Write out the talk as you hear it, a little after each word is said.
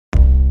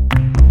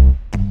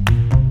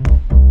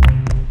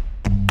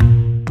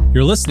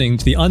You're listening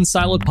to the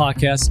Unsiloed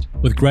podcast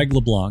with Greg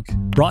LeBlanc,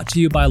 brought to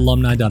you by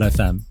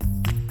Alumni.fm.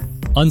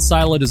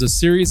 Unsiloed is a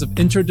series of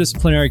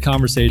interdisciplinary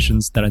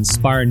conversations that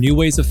inspire new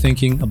ways of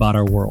thinking about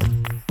our world.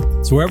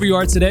 So wherever you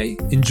are today,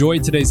 enjoy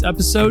today's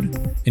episode,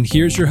 and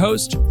here's your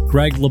host,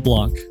 Greg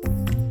LeBlanc.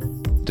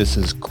 This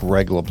is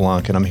Greg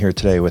LeBlanc, and I'm here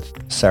today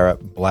with Sarah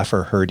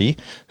Blaffer-Hrdy,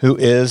 who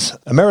is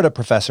Emerita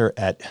Professor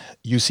at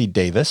UC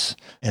Davis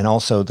and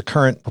also the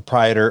current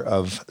proprietor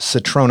of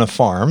Citrona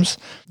Farms,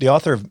 the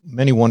author of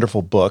many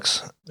wonderful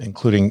books,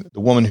 including The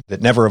Woman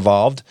That Never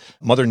Evolved,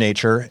 Mother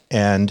Nature,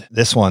 and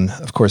this one,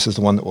 of course, is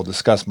the one that we'll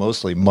discuss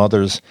mostly,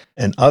 Mothers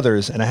and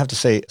Others. And I have to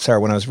say, Sarah,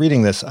 when I was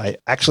reading this, I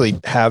actually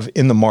have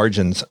in the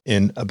margins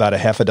in about a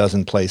half a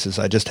dozen places,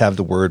 I just have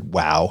the word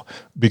wow,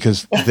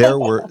 because there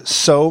were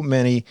so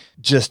many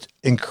just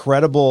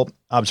incredible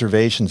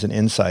observations and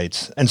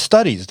insights and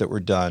studies that were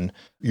done.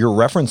 You're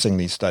referencing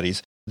these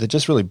studies that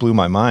just really blew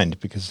my mind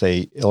because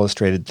they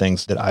illustrated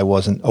things that I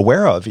wasn't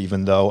aware of,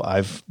 even though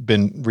I've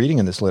been reading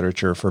in this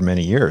literature for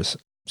many years.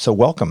 So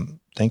welcome.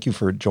 Thank you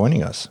for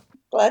joining us.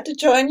 Glad to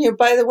join you.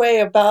 By the way,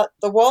 about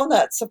the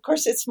walnuts, of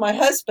course, it's my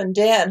husband,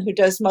 Dan, who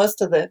does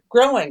most of the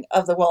growing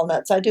of the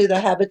walnuts. I do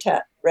the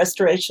habitat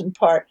restoration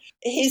part.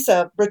 He's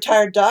a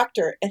retired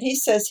doctor, and he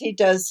says he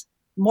does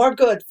more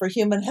good for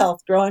human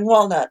health growing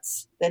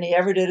walnuts than he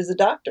ever did as a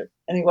doctor.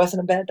 And he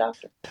wasn't a bad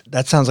doctor.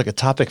 That sounds like a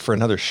topic for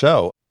another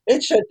show.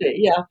 It should be,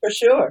 yeah, for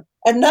sure.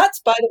 And nuts,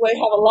 by the way,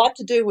 have a lot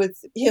to do with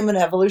human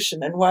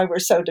evolution and why we're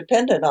so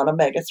dependent on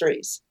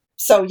omega-3s.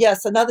 So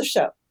yes, another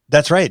show.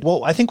 That's right.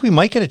 Well, I think we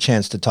might get a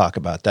chance to talk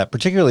about that,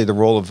 particularly the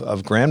role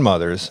of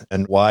grandmothers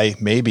and why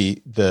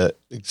maybe the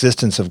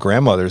existence of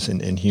grandmothers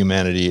in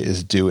humanity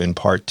is due in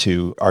part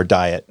to our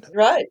diet.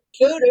 Right.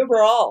 Food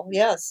overall,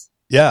 yes.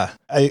 Yeah.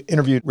 I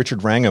interviewed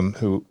Richard Wrangham,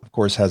 who, of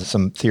course, has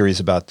some theories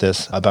about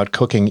this, about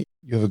cooking.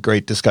 You have a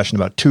great discussion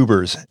about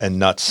tubers and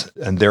nuts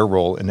and their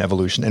role in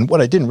evolution. And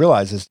what I didn't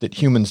realize is that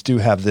humans do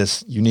have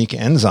this unique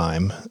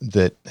enzyme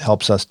that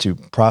helps us to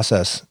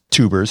process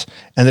tubers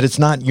and that it's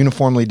not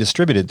uniformly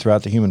distributed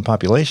throughout the human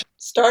population.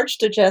 Starch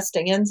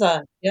digesting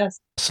enzyme, yes.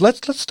 So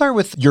let's start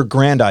with your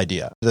grand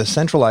idea. The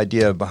central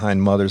idea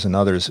behind Mothers and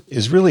Others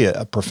is really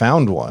a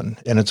profound one.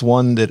 And it's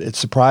one that it's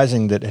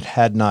surprising that it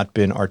had not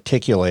been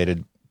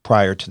articulated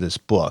prior to this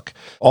book.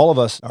 All of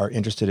us are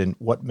interested in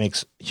what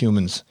makes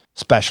humans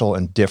special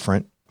and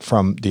different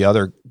from the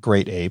other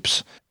great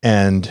apes.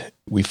 And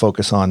we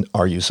focus on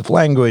our use of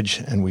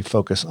language and we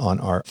focus on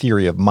our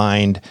theory of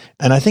mind.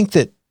 And I think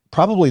that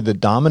probably the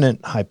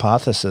dominant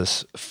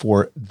hypothesis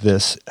for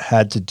this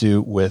had to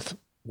do with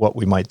what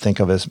we might think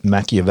of as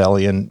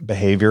Machiavellian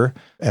behavior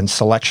and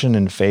selection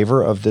in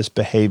favor of this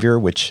behavior,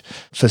 which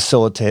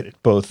facilitated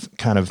both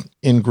kind of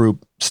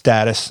in-group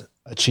status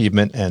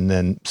achievement and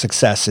then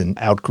success in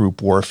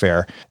out-group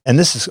warfare. And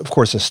this is, of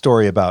course, a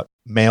story about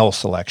male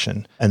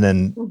selection. And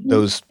then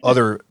those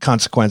other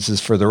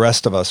consequences for the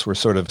rest of us were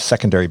sort of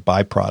secondary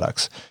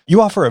byproducts.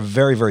 You offer a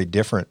very, very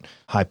different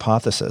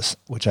hypothesis,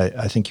 which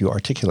I think you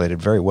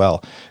articulated very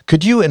well.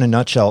 Could you, in a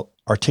nutshell,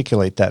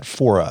 articulate that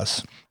for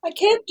us? I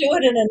can't do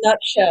it in a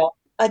nutshell.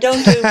 I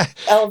don't do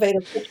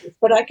elevator pitches,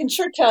 but I can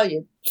sure tell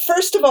you.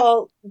 First of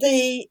all,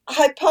 the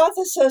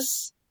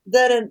hypothesis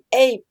that an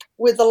ape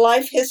with the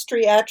life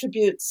history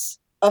attributes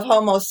of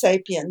Homo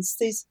sapiens,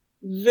 these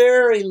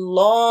very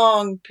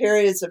long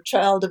periods of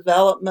child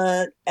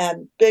development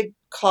and big,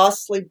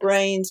 costly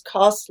brains,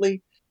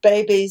 costly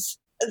babies,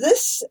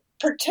 this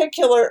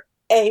particular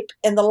ape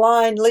in the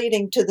line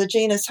leading to the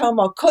genus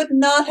Homo could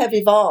not have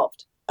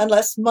evolved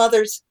unless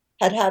mothers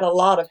had had a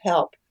lot of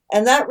help.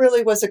 And that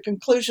really was a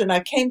conclusion I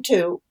came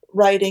to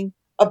writing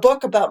a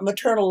book about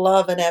maternal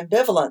love and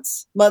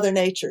ambivalence, Mother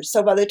Nature.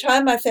 So by the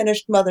time I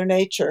finished Mother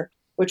Nature,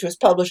 which was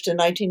published in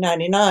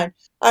 1999,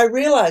 I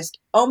realized,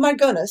 oh my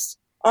goodness,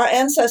 our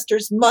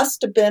ancestors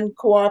must have been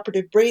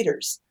cooperative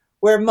breeders,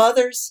 where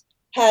mothers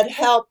had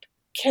help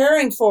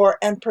caring for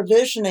and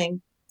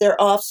provisioning their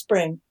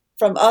offspring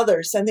from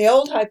others. And the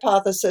old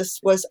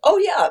hypothesis was, oh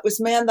yeah, it was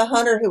man the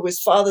hunter who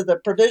was father the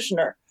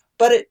provisioner.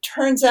 But it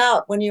turns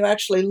out when you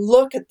actually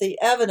look at the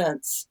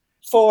evidence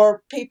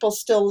for people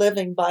still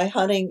living by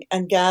hunting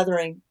and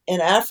gathering in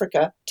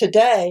Africa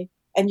today,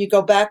 and you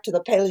go back to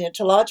the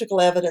paleontological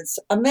evidence,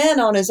 a man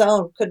on his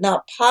own could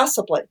not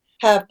possibly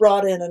have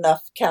brought in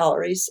enough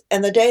calories.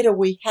 And the data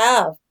we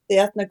have, the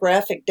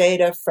ethnographic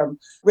data from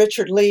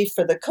Richard Lee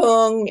for the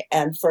Kung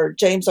and for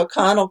James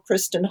O'Connell,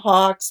 Kristen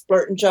Hawkes,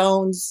 Burton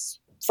Jones,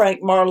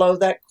 Frank Marlowe,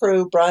 that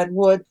crew, Brian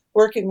Wood,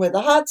 working with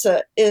the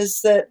Hadza, is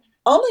that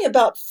only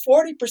about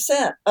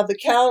 40% of the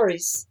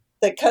calories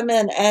that come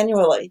in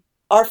annually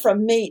are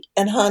from meat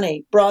and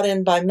honey brought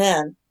in by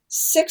men.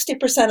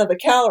 60% of the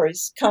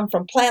calories come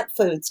from plant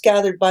foods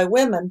gathered by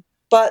women,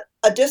 but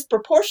a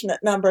disproportionate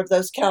number of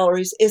those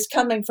calories is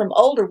coming from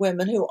older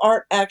women who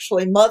aren't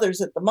actually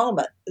mothers at the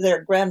moment.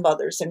 They're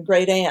grandmothers and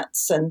great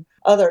aunts and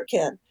other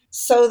kin.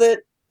 So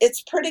that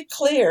it's pretty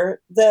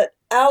clear that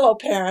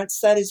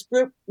alloparents, that is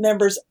group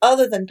members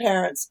other than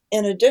parents,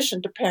 in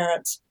addition to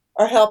parents,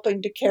 are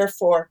helping to care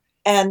for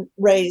and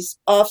raise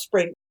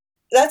offspring.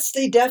 that's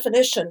the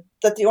definition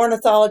that the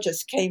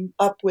ornithologists came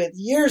up with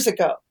years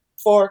ago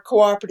for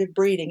cooperative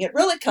breeding. It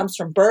really comes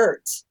from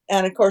birds.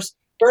 And of course,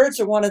 birds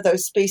are one of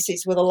those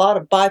species with a lot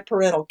of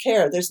biparental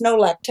care. There's no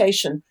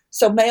lactation.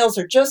 So males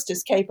are just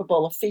as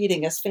capable of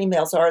feeding as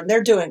females are, and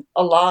they're doing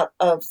a lot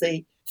of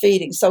the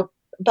feeding. So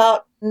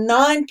about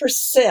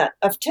 9%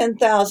 of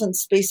 10,000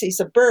 species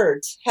of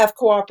birds have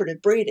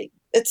cooperative breeding.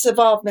 It's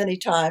evolved many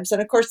times.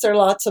 And of course, there are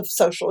lots of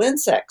social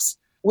insects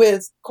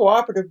with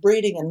cooperative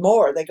breeding and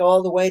more. They go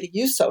all the way to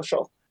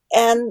eusocial.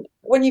 And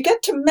when you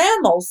get to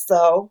mammals,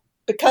 though,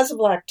 because of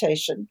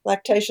lactation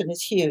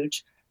is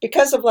huge.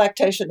 Because of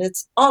lactation,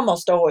 it's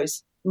almost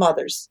always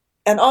mothers,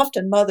 and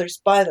often mothers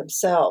by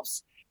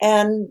themselves.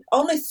 And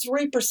only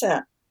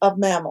 3% of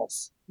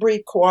mammals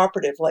breed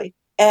cooperatively.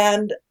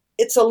 And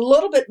it's a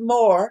little bit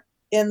more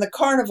in the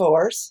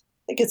carnivores.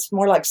 I think it's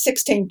more like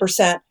 16%.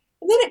 And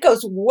then it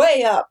goes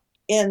way up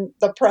in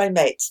the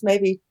primates,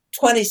 maybe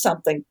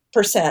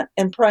 20-something%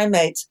 in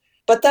primates.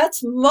 But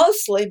that's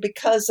mostly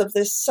because of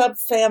this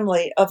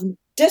subfamily of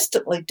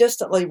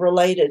distantly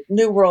related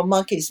New World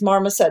monkeys,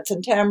 marmosets,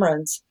 and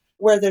tamarins,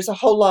 where there's a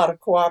whole lot of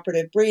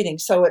cooperative breeding,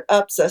 so it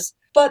ups us.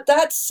 But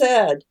that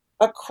said,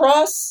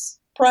 across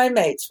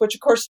primates, which of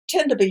course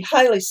tend to be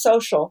highly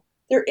social,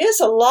 there is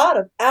a lot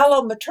of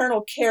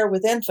allomaternal care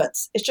with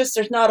infants. It's just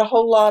there's not a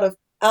whole lot of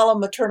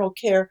allomaternal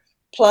care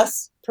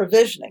plus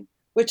provisioning,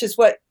 which is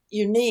what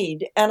you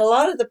need. And a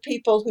lot of the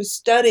people who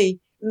study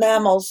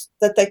mammals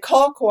that they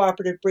call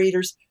cooperative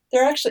breeders,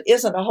 there actually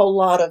isn't a whole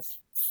lot of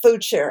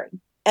food sharing.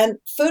 And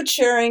food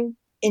sharing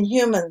in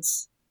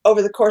humans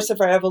over the course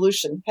of our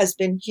evolution has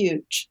been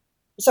huge.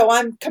 So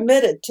I'm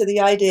committed to the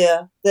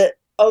idea that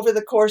over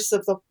the course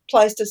of the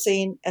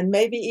Pleistocene, and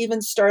maybe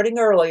even starting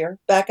earlier,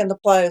 back in the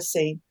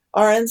Pliocene,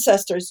 our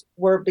ancestors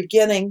were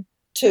beginning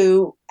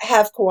to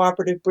have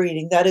cooperative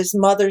breeding. That is,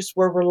 mothers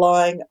were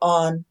relying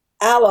on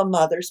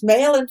allomothers,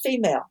 male and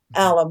female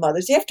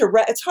allomothers.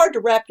 It's hard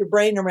to wrap your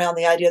brain around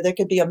the idea there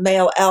could be a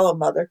male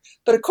allomother,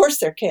 but of course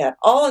there can.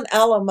 All an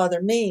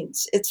allomother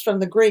means, it's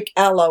from the Greek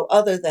allo,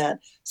 other than.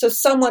 So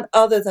someone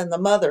other than the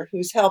mother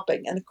who's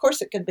helping. And of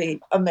course it can be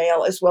a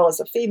male as well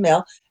as a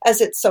female, as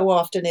it so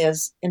often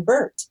is in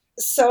birds.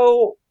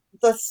 So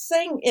the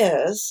thing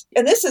is,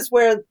 and this is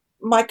where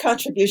my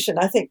contribution,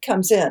 I think,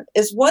 comes in,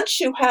 is once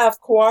you have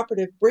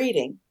cooperative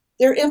breeding,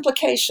 there are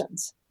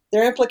implications.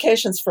 There are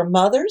implications for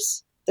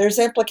mothers. There's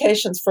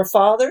implications for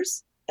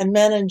fathers and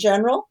men in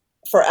general,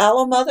 for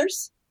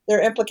allomothers. There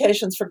are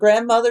implications for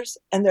grandmothers,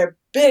 and there are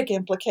big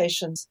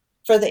implications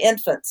for the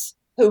infants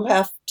who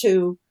have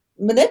to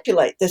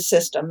manipulate this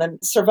system and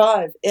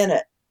survive in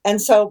it. And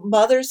so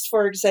mothers,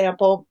 for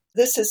example,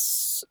 this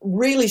is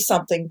really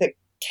something that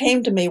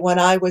came to me when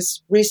I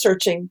was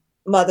researching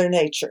Mother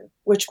Nature,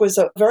 which was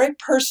a very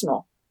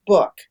personal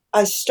book.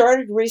 I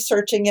started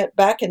researching it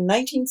back in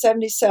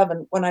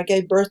 1977 when I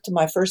gave birth to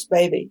my first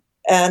baby.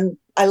 And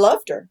I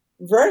loved her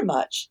very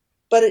much.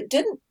 But it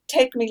didn't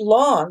take me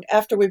long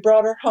after we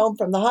brought her home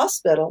from the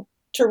hospital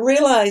to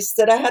realize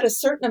that I had a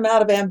certain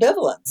amount of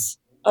ambivalence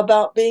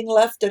about being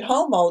left at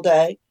home all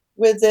day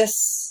with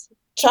this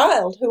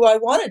child who I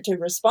wanted to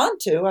respond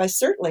to. I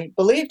certainly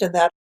believed in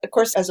that. Of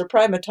course, as a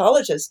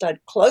primatologist,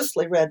 I'd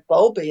closely read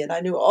Bowlby and I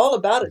knew all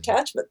about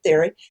attachment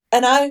theory.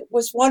 And I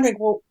was wondering,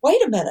 well,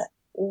 wait a minute.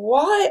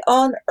 Why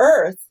on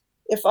earth,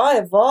 if I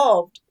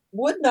evolved,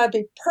 wouldn't I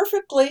be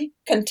perfectly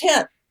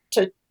content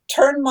to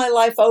turn my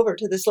life over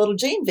to this little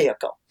gene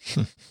vehicle?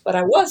 But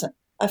I wasn't.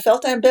 I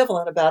felt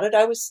ambivalent about it.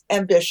 I was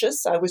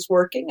ambitious. I was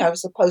working. I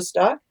was a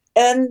postdoc.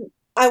 And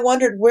I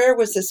wondered, where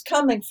was this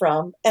coming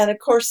from? And of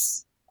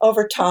course,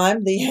 over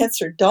time, the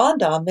answer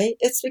dawned on me.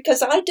 It's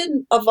because I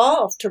didn't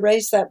evolve to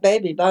raise that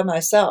baby by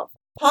myself.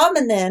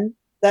 Hominin,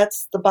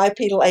 that's the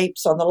bipedal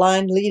apes on the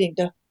line leading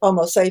to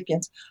Homo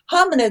sapiens.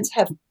 Hominids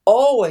have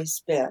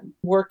always been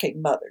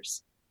working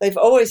mothers. They've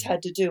always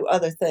had to do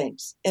other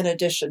things in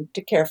addition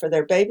to care for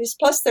their babies.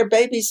 Plus, their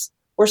babies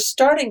were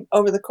starting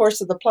over the course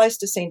of the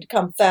Pleistocene to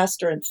come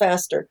faster and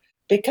faster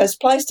because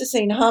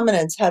Pleistocene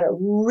hominids had a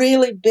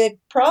really big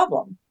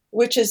problem,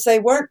 which is they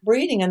weren't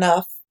breeding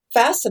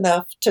fast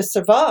enough to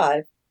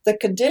survive the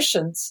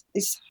conditions,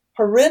 these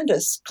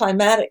horrendous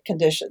climatic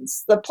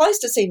conditions. The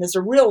Pleistocene is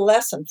a real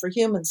lesson for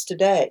humans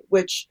today,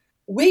 which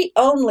we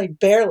only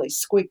barely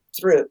squeaked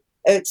through.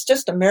 It's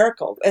just a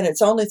miracle, and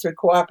it's only through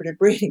cooperative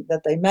breeding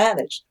that they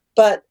managed.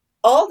 But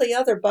all the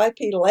other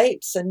bipedal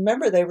apes, and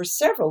remember there were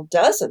several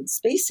dozen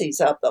species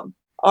of them,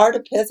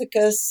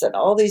 Ardipithecus and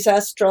all these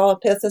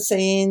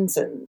Australopithecines,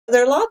 and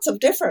there are lots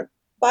of different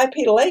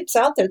bipedal apes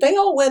out there. They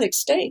all went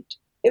extinct.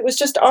 It was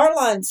just our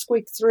line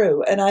squeaked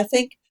through. And I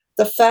think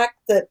the fact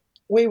that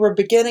we were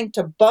beginning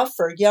to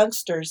buffer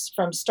youngsters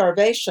from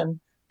starvation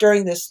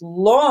during this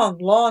long,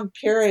 long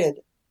period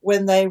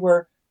when they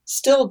were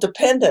still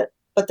dependent,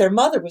 but their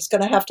mother was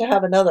going to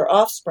have another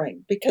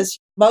offspring, because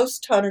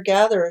most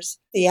hunter-gatherers,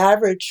 the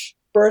average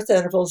birth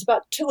interval is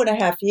about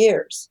 2.5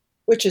 years,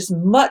 which is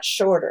much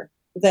shorter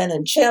than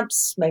in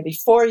chimps, maybe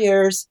 4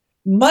 years,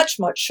 much,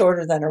 much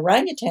shorter than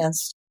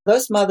orangutans.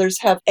 Those mothers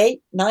have 8-9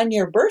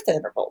 year birth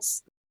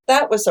intervals.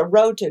 That was a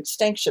road to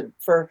extinction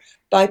for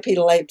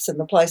bipedal apes in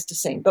the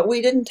Pleistocene, but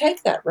we didn't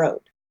take that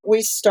road.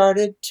 We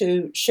started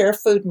to share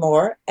food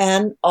more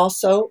and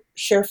also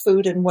share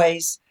food in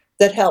ways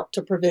that help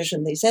to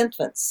provision these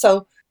infants.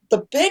 So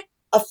the big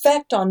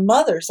effect on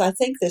mothers I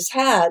think this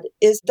had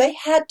is they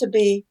had to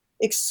be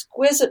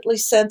exquisitely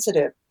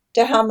sensitive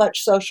to how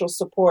much social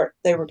support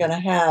they were going to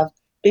have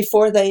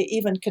before they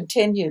even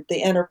continued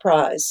the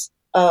enterprise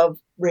of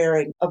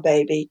rearing a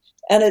baby.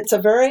 And it's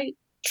a very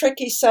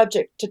tricky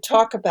subject to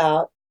talk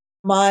about.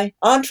 My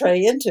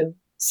entree into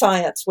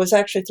science was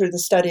actually through the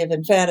study of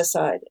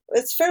infanticide.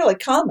 It's fairly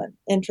common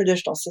in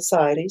traditional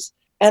societies,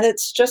 and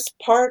it's just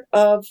part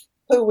of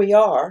who we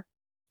are.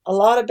 A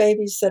lot of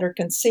babies that are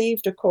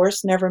conceived, of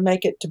course, never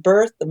make it to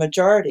birth, the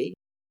majority.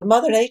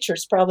 Mother Nature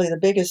is probably the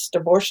biggest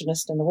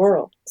abortionist in the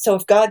world. So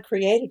if God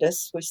created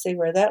us, we see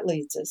where that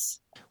leads us.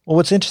 Well,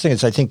 what's interesting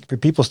is I think for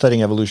people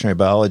studying evolutionary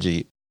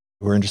biology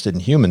who are interested in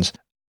humans,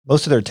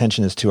 most of their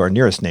attention is to our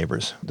nearest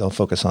neighbors. They'll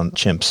focus on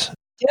chimps.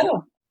 Yeah,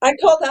 I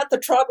call that the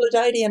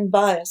troglodytean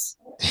bias.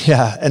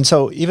 Yeah. And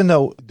so even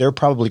though they're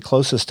probably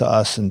closest to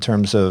us in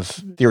terms of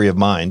theory of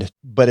mind,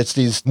 but it's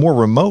these more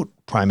remote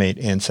primate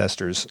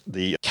ancestors,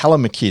 the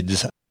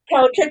calamachids.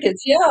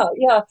 Calamachids,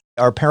 yeah.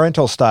 Our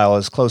parental style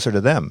is closer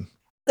to them.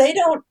 They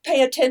don't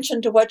pay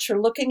attention to what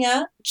you're looking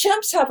at.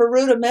 Chimps have a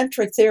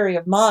rudimentary theory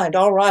of mind,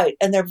 all right,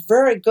 and they're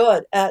very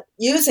good at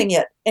using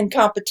it in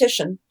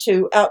competition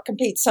to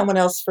outcompete someone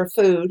else for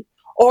food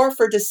or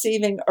for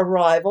deceiving a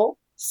rival.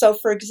 So,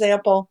 for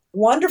example,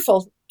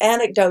 wonderful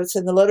anecdotes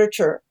in the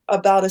literature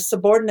about a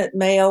subordinate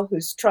male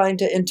who's trying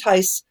to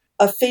entice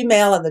a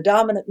female, and the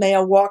dominant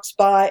male walks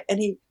by and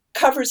he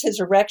covers his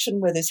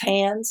erection with his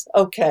hands.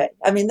 Okay,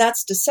 I mean,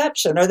 that's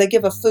deception. Or they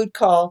give a food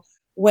call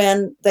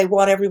when they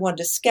want everyone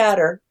to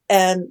scatter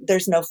and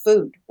there's no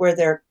food where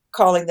they're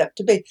calling them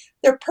to be.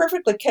 They're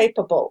perfectly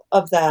capable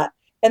of that.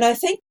 And I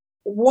think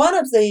one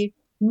of the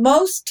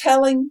most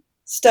telling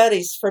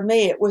studies for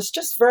me, it was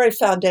just very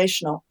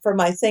foundational for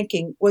my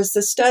thinking, was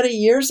the study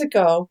years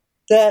ago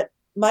that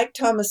Mike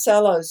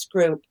Tomasello's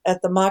group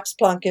at the Max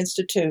Planck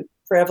Institute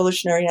for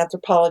Evolutionary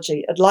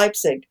Anthropology at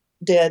Leipzig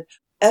did.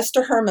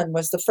 Esther Herman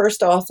was the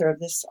first author of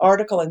this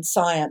article in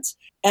Science,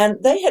 and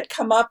they had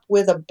come up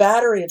with a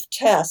battery of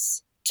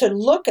tests to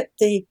look at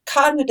the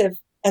cognitive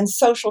and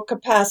social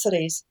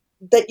capacities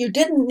that you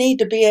didn't need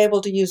to be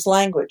able to use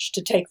language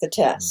to take the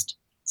test.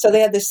 So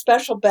they had this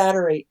special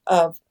battery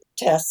of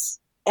tests,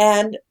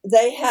 and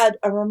they had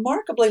a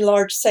remarkably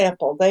large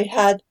sample. They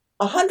had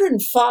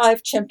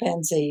 105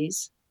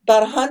 chimpanzees,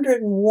 about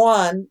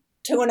 101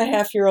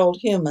 2.5-year-old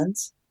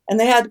humans, and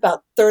they had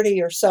about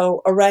 30 or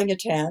so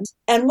orangutans.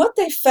 And what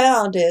they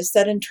found is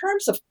that in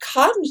terms of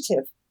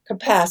cognitive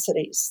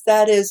capacities,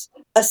 that is,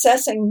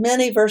 assessing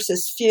many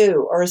versus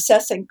few, or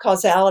assessing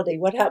causality,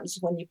 what happens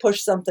when you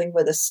push something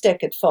with a stick,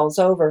 it falls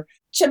over.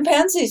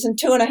 Chimpanzees and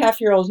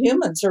 2.5-year-old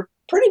humans are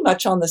pretty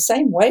much on the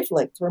same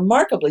wavelength,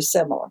 remarkably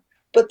similar.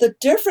 But the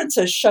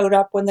differences showed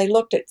up when they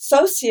looked at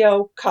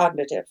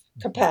socio-cognitive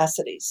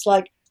capacities,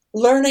 like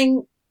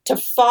learning to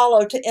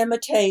follow, to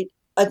imitate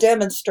a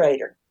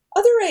demonstrator.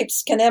 Other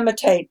apes can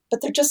imitate,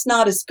 but they're just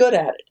not as good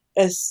at it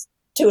as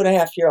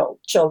 2.5-year-old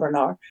children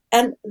are.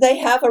 And they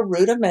have a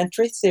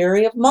rudimentary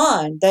theory of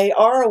mind. They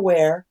are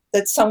aware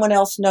that someone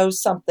else knows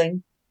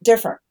something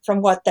different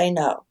from what they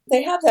know.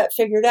 They have that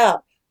figured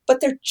out, but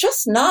they're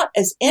just not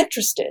as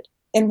interested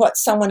in what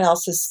someone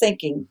else is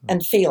thinking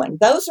and feeling.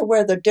 Those are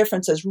where the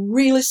differences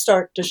really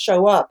start to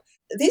show up.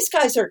 These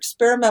guys are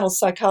experimental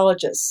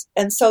psychologists,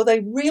 and so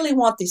they really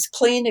want these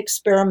clean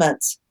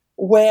experiments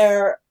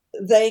where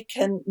they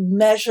can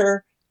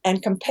measure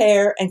and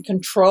compare and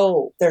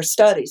control their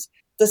studies.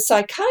 The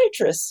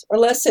psychiatrists are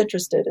less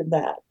interested in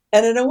that.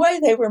 And in a way,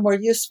 they were more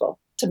useful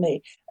to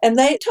me. And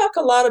they talk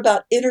a lot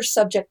about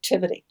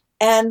intersubjectivity.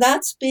 And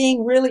that's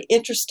being really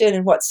interested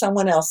in what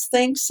someone else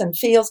thinks and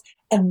feels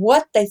and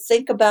what they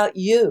think about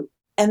you.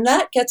 And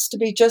that gets to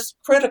be just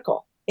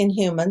critical in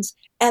humans.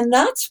 And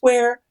that's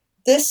where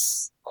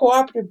this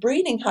cooperative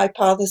breeding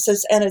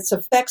hypothesis and its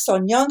effects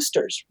on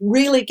youngsters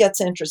really gets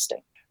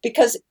interesting.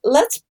 Because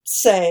let's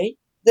say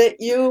that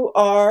you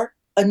are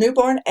a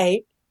newborn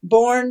ape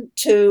born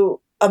to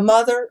a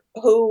mother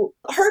who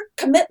her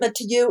commitment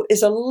to you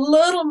is a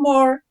little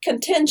more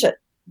contingent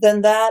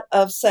than that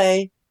of,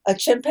 say, a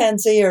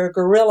chimpanzee or a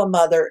gorilla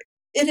mother.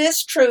 It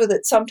is true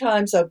that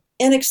sometimes an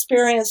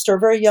inexperienced or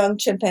very young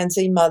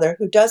chimpanzee mother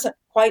who doesn't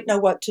quite know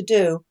what to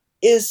do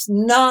is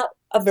not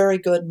a very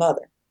good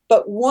mother.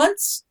 But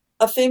once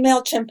a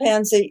female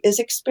chimpanzee is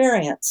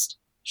experienced,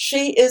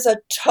 she is a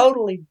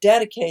totally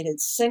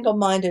dedicated,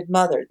 single-minded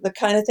mother, the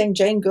kind of thing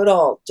Jane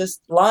Goodall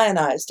just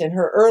lionized in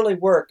her early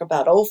work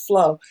about old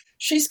Flo.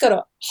 She's going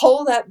to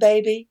hold that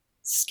baby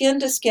skin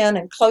to skin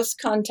in close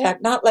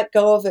contact, not let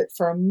go of it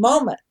for a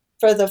moment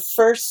for the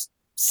first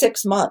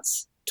 6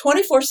 months.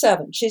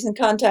 24/7, she's in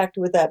contact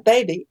with that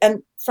baby.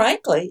 And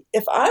frankly,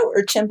 if I were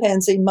a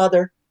chimpanzee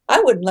mother,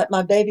 I wouldn't let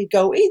my baby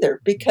go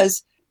either,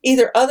 because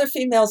either other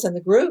females in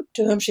the group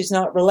to whom she's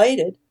not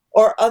related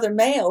or other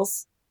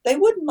males they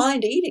wouldn't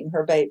mind eating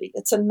her baby.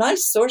 It's a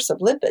nice source of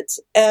lipids.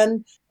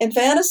 And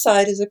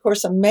infanticide is, of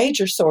course, a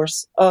major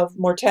source of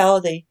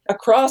mortality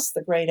across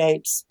the great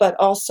apes, but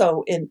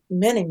also in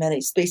many,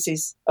 many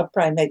species of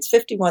primates,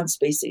 51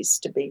 species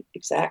to be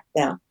exact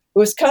now. It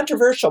was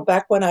controversial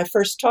back when I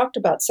first talked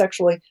about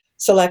sexually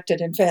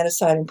selected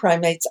infanticide in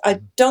primates.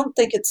 I don't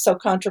think it's so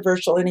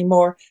controversial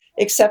anymore,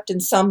 except in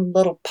some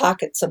little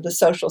pockets of the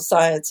social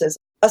sciences.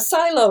 A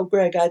silo,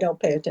 Greg, I don't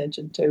pay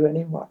attention to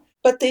anymore.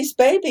 But these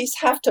babies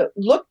have to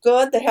look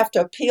good. They have to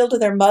appeal to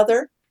their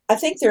mother. I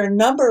think there are a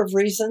number of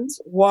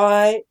reasons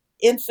why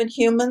infant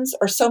humans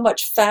are so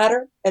much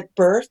fatter at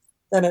birth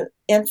than an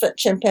infant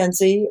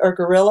chimpanzee or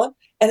gorilla.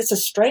 And it's a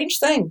strange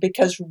thing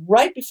because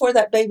right before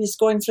that baby's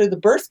going through the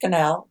birth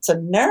canal, it's a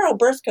narrow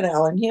birth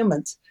canal in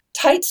humans,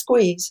 tight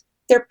squeeze,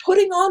 they're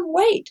putting on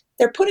weight.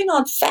 They're putting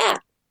on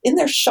fat in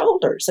their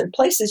shoulders and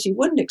places you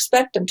wouldn't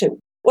expect them to.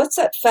 What's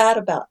that fat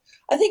about?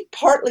 I think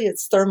partly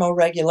it's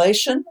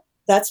thermoregulation.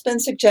 That's been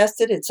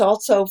suggested. It's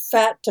also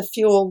fat to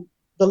fuel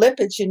the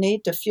lipids you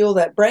need to fuel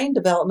that brain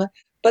development.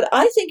 But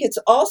I think it's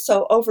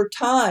also over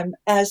time,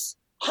 as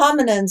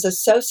hominins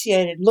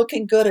associated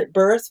looking good at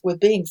birth with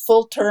being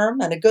full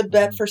term and a good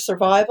bet for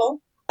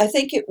survival, I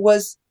think it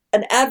was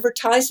an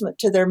advertisement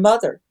to their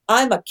mother.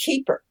 I'm a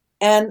keeper.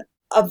 And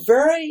a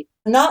very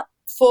not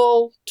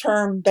full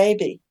term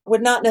baby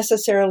would not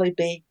necessarily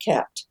be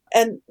kept.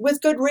 And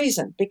with good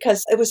reason,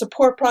 because it was a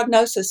poor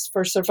prognosis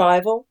for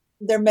survival.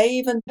 There may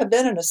even have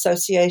been an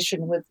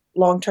association with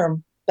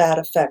long-term bad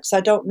effects.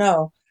 I don't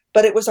know.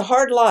 But it was a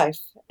hard life.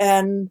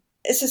 And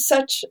this is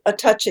such a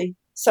touchy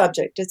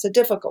subject. It's a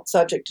difficult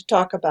subject to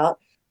talk about.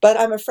 But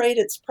I'm afraid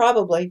it's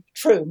probably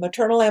true.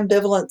 Maternal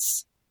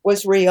ambivalence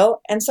was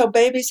real. And so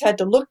babies had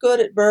to look good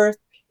at birth.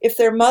 If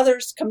their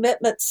mother's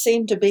commitments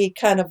seemed to be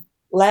kind of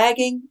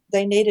lagging,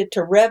 they needed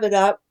to rev it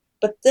up.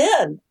 But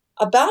then,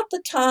 about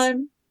the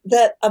time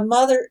that a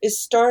mother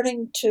is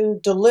starting to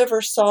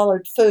deliver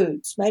solid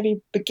foods, maybe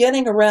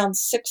beginning around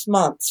 6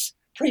 months,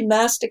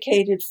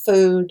 pre-masticated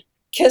food,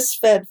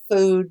 kiss-fed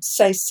food,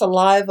 say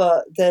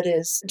saliva that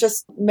is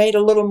just made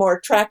a little more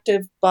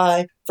attractive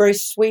by very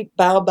sweet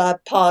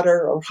baobab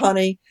powder or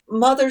honey.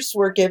 Mothers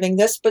were giving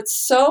this, but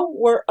so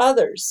were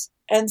others.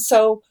 And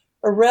so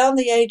around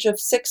the age of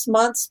 6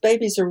 months,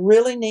 babies are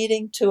really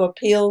needing to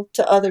appeal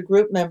to other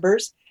group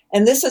members.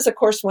 And this is, of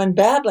course, when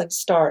babbling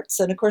starts.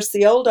 And, of course,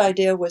 the old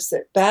idea was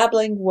that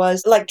babbling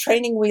was like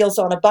training wheels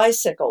on a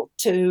bicycle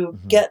to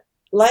get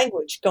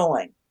language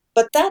going.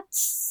 But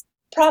that's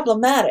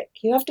problematic.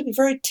 You have to be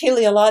very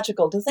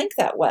teleological to think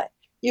that way.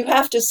 You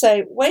have to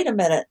say, wait a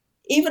minute,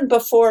 even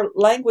before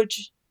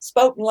language,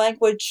 spoken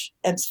language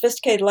and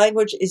sophisticated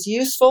language is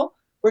useful,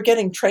 we're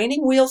getting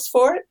training wheels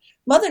for it.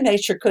 Mother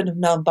Nature couldn't have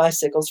known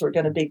bicycles were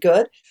going to be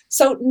good.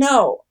 So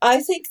no,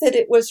 I think that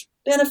it was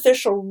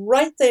beneficial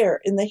right there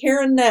in the here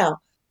and now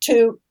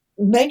to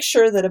make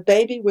sure that a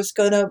baby was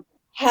going to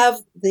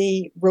have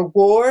the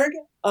reward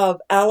of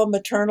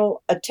allomaternal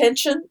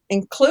attention,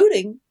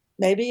 including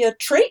maybe a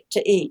treat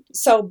to eat.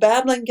 So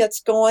babbling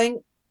gets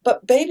going,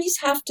 but babies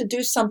have to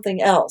do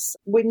something else.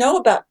 We know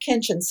about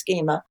Kinchin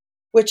schema,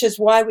 which is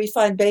why we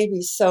find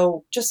babies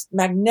so just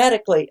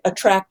magnetically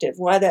attractive,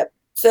 why that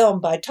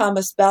film by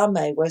Thomas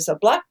Balmain was a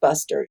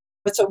blockbuster.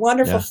 It's a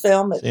wonderful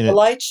film. It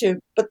delights you,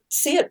 but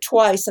see it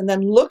twice and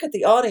then look at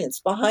the audience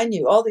behind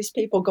you. All these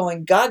people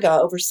going gaga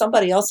over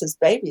somebody else's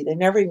baby they've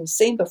never even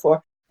seen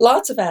before.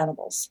 Lots of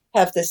animals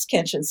have this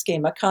Kinchin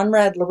schema.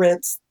 Conrad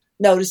Lorenz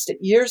noticed it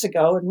years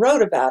ago and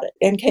wrote about it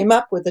and came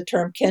up with the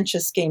term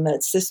Kinchin schema.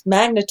 It's this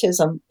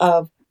magnetism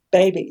of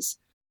babies.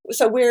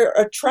 So we're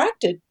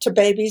attracted to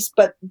babies,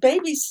 but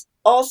babies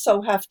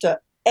also have to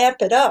amp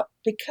it up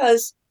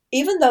because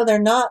even though they're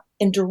not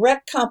in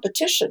direct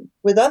competition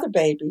with other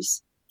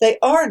babies, they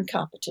are in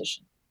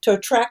competition to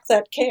attract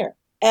that care.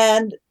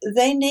 And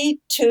they need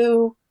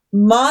to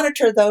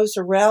monitor those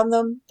around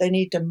them. They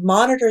need to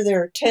monitor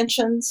their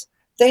attentions.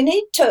 They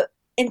need to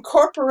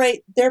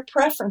incorporate their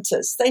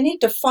preferences. They need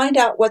to find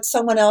out what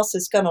someone else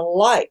is going to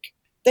like.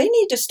 They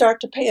need to start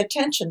to pay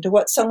attention to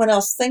what someone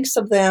else thinks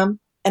of them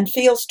and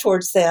feels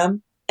towards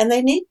them. And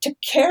they need to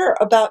care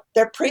about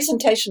their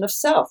presentation of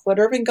self, what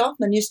Irving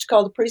Goffman used to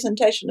call the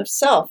presentation of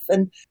self.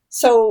 And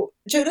so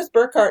Judith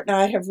Burkhardt and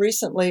I have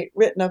recently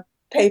written a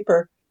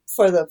paper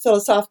for the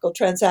Philosophical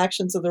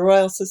Transactions of the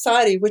Royal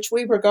Society, which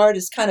we regard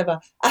as kind of a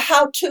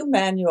how-to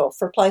manual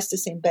for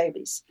Pleistocene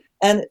babies.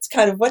 And it's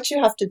kind of what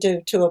you have to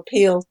do to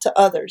appeal to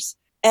others.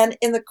 And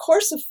in the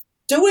course of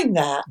doing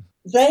that,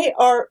 they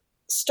are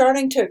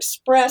starting to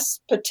express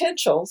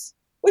potentials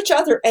which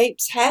other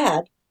apes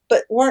had,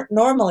 but weren't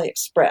normally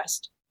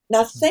expressed.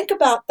 Now think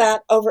about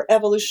that over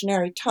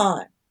evolutionary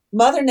time.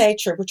 Mother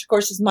Nature, which of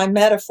course is my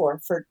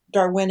metaphor for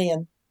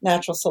Darwinian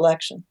natural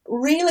selection,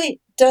 really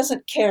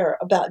doesn't care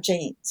about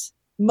genes.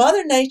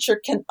 Mother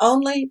Nature can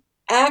only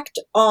act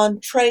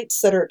on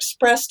traits that are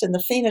expressed in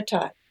the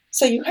phenotype.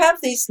 So you have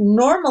these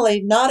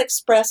normally not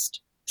expressed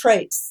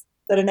traits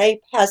that an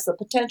ape has the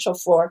potential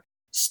for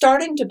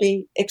starting to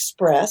be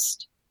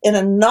expressed in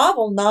a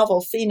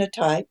novel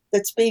phenotype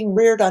that's being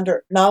reared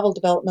under novel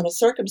developmental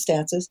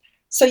circumstances.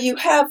 So you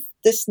have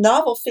this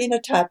novel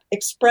phenotype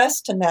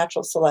expressed to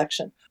natural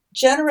selection.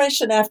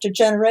 Generation after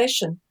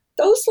generation,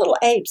 those little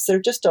apes, they're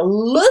just a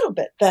little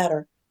bit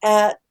better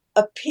at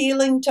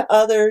appealing to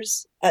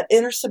others, at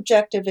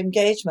intersubjective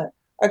engagement,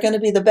 are going to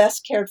be the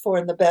best cared for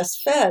and the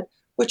best fed,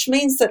 which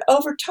means that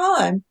over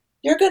time,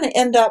 you're going to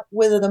end up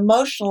with an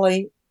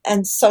emotionally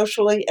and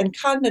socially and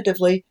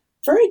cognitively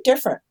very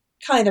different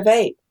kind of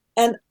ape.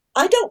 And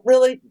I don't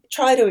really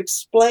try to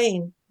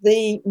explain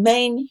the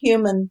main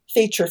human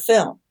feature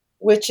film,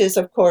 which is,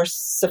 of course,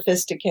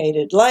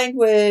 sophisticated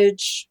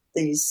language,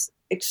 these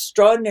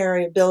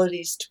extraordinary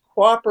abilities to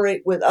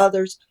cooperate with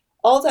others,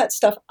 all that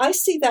stuff. I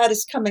see that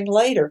as coming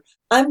later.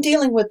 I'm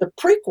dealing with the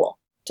prequel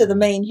to the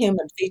main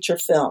human feature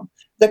film,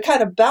 the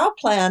kind of bow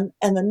plan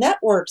and the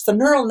networks, the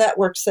neural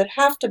networks that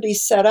have to be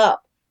set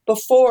up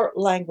before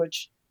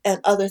language and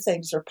other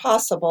things are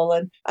possible.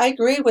 And I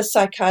agree with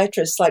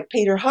psychiatrists like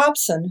Peter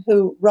Hobson,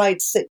 who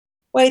writes that,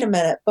 wait a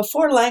minute,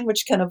 before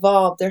language can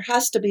evolve, there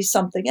has to be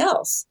something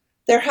else.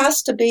 There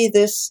has to be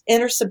this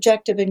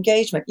intersubjective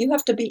engagement. You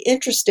have to be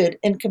interested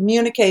in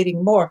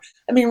communicating more.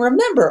 I mean,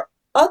 remember,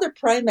 other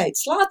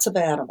primates, lots of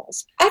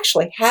animals,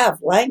 actually have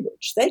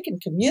language. They can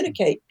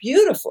communicate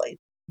beautifully.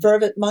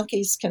 Vervet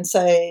monkeys can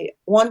say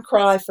one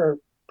cry for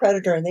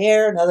predator in the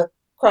air, another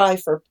cry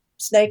for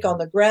snake on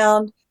the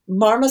ground.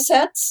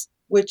 Marmosets,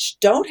 which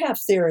don't have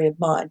theory of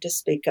mind to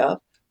speak of,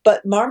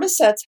 but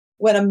marmosets,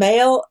 when a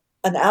male,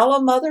 an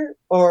allomother,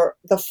 or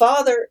the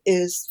father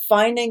is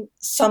finding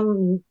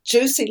some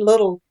juicy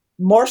little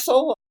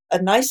morsel,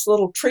 a nice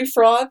little tree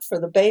frog for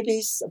the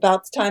babies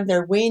about the time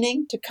they're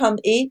weaning to come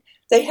eat,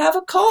 they have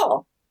a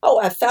call. Oh,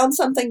 I found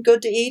something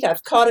good to eat.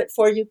 I've caught it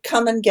for you.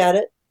 Come and get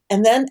it.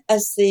 And then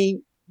as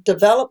the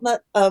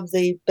development of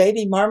the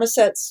baby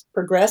marmosets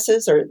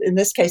progresses, or in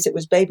this case it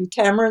was baby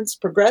tamarins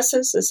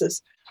progresses, this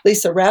is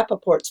Lisa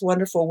Rappaport's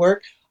wonderful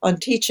work on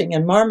teaching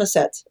in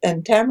marmosets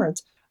and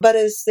tamarins. But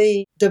as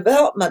the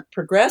development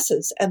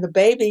progresses and the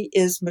baby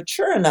is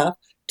mature enough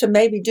to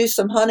maybe do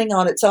some hunting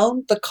on its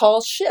own, the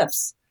call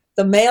shifts.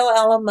 The male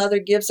allomother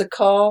gives a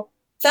call,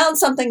 found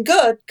something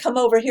good, come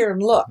over here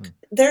and look. Mm-hmm.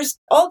 There's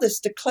all this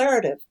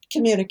declarative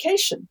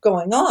communication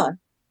going on,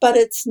 but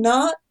it's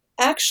not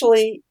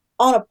actually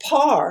on a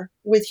par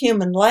with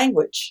human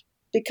language,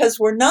 because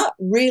we're not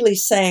really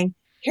saying,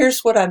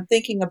 here's what I'm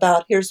thinking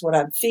about, here's what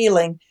I'm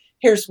feeling,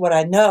 here's what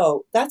I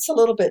know. That's a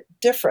little bit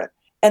different.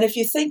 And if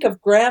you think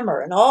of grammar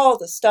and all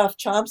the stuff,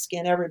 Chomsky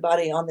and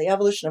everybody on the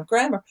evolution of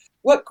grammar,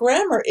 what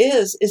grammar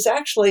is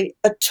actually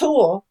a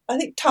tool. I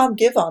think Tom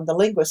Givon, the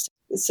linguist,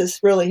 this is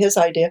really his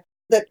idea,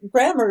 that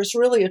grammar is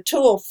really a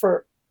tool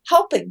for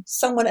helping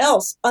someone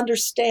else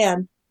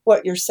understand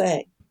what you're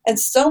saying. And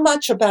so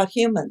much about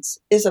humans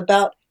is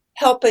about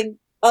helping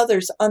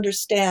others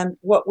understand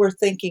what we're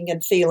thinking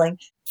and feeling.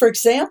 For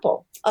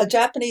example, a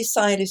Japanese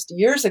scientist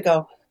years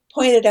ago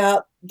pointed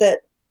out that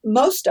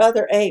most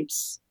other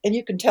apes, and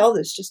you can tell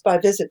this just by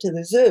a visit to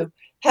the zoo,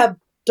 have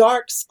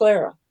dark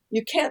sclera.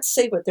 You can't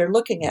see what they're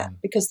looking at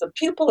because the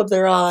pupil of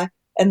their eye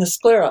and the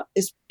sclera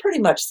is pretty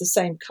much the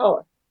same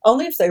color.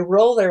 Only if they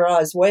roll their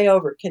eyes way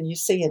over can you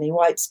see any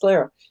white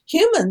sclera.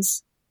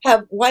 Humans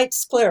have white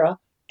sclera,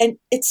 and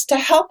it's to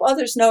help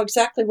others know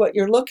exactly what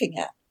you're looking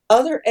at.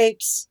 Other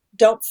apes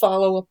don't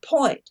follow a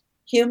point.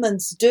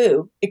 Humans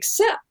do,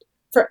 except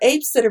for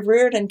apes that have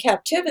reared in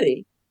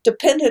captivity,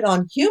 dependent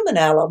on human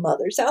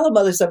allomothers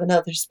of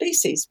another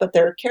species, but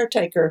they're a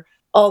caretaker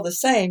all the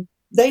same.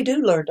 They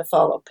do learn to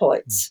follow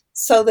points,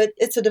 so that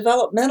it's a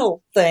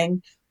developmental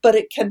thing, but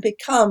it can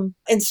become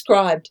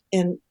inscribed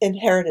in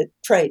inherited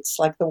traits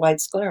like the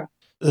white sclera.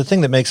 The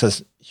thing that makes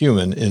us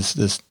human is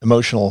this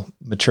emotional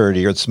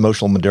maturity, or this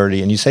emotional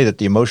modernity. And you say that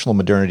the emotional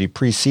modernity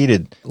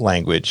preceded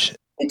language.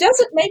 It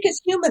doesn't make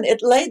us human.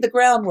 It laid the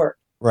groundwork.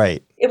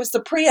 Right. It was the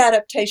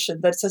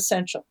pre-adaptation that's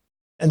essential.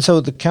 And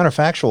so the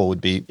counterfactual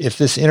would be, if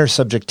this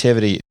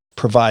intersubjectivity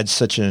provides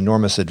such an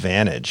enormous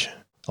advantage,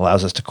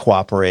 allows us to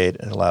cooperate,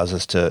 it allows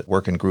us to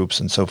work in groups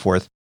and so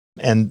forth,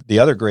 and the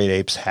other great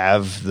apes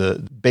have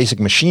the basic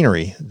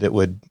machinery that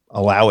would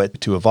allow it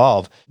to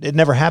evolve, it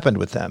never happened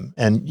with them.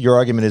 And your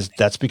argument is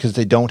that's because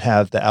they don't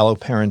have the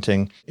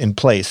alloparenting in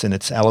place, and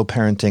it's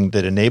alloparenting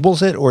that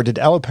enables it, or did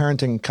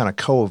alloparenting kind of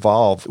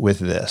co-evolve with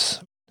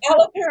this?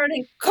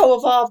 Alloparenting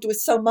co-evolved with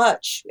so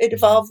much. It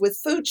evolved with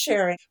food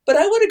sharing. But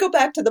I want to go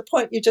back to the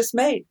point you just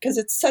made, because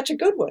it's such a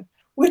good one,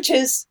 which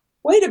is,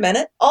 wait a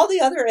minute, all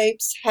the other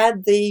apes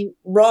had the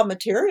raw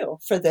material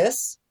for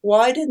this.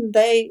 Why didn't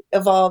they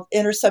evolve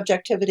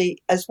intersubjectivity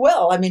as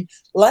well? I mean,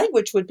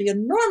 language would be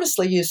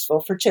enormously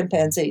useful for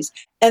chimpanzees.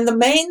 And the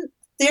main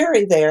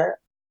theory there,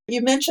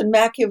 you mentioned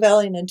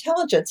Machiavellian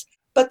intelligence,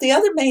 but the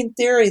other main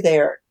theory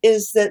there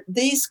is that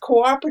these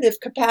cooperative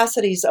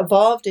capacities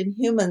evolved in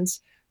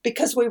humans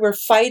because we were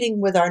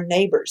fighting with our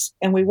neighbors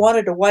and we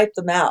wanted to wipe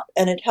them out.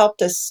 And it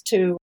helped us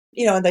to,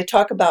 and they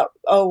talk about,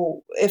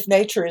 if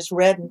nature is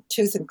red in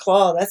tooth and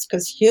claw, that's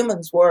because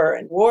humans were.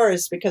 And war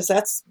is because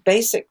that's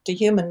basic to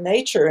human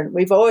nature. And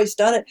we've always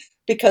done it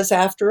because,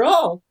 after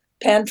all,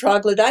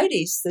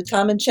 Pantroglodytes, the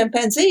common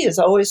chimpanzee, is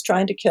always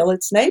trying to kill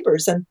its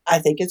neighbors. And I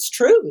think it's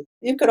true.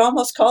 You could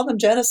almost call them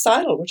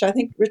genocidal, which I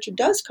think Richard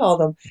does call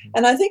them.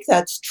 And I think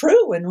that's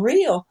true and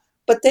real.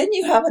 But then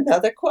you have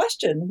another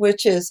question,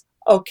 which is,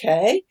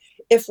 okay,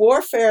 if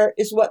warfare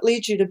is what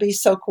leads you to be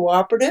so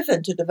cooperative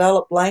and to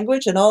develop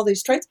language and all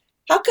these traits,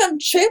 how come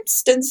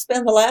chimps didn't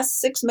spend the last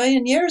 6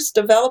 million years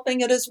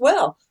developing it as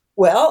well?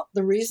 Well,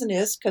 the reason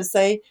is because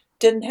they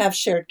didn't have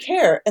shared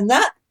care. And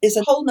that is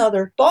a whole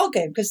nother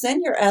ballgame, because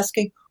then you're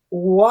asking,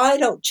 why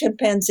don't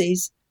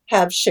chimpanzees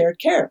have shared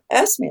care?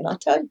 Ask me and I'll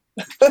tell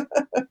you.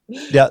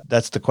 Yeah,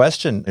 that's the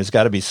question. There's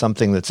got to be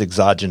something that's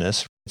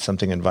exogenous,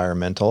 something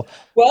environmental.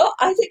 Well,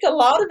 I think a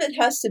lot of it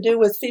has to do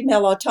with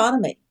female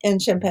autonomy in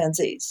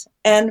chimpanzees.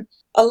 And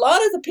a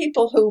lot of the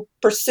people who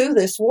pursue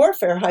this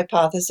warfare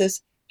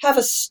hypothesis have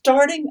a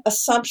starting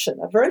assumption,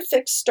 a very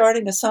fixed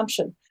starting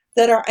assumption,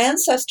 that our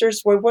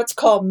ancestors were what's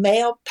called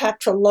male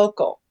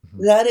patrilocal.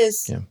 Mm-hmm. That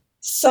is,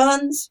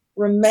 sons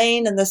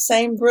remain in the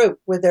same group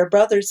with their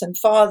brothers and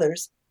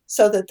fathers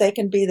so that they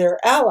can be their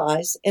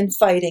allies in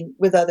fighting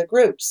with other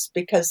groups,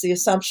 because the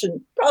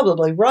assumption,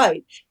 probably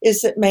right,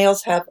 is that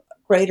males have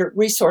greater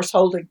resource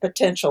holding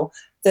potential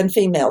than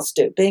females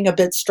do, being a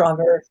bit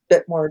stronger, a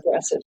bit more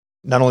aggressive.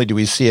 Not only do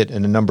we see it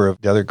in a number of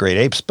the other great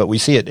apes, but we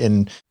see it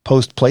in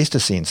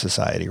post-Pleistocene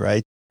society,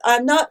 right?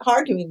 I'm not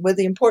arguing with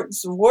the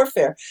importance of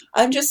warfare.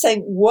 I'm just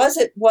saying, was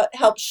it what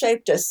helped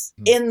shape us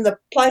in the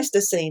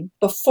Pleistocene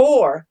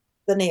before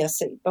the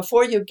Neocene,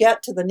 before you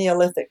get to the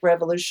Neolithic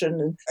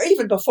Revolution, or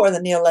even before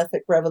the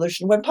Neolithic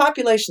Revolution, when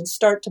populations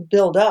start to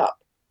build up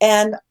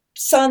and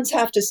sons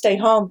have to stay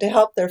home to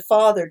help their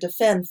father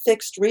defend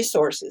fixed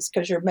resources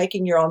because you're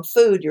making your own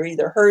food, you're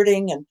either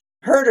herding, and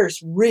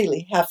herders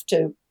really have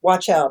to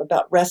watch out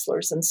about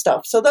wrestlers and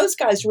stuff. So those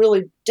guys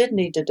really did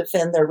need to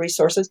defend their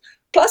resources.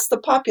 Plus the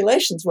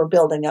populations were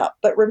building up.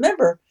 But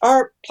remember,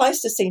 our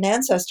Pleistocene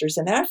ancestors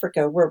in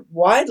Africa were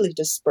widely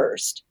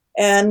dispersed.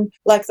 And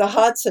like the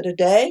Hadza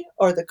today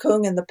or the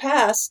Kung in the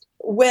past,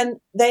 when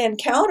they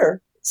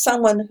encounter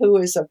someone who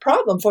is a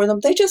problem for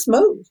them, they just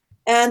move.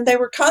 And they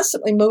were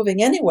constantly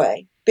moving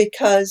anyway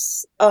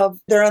because of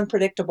their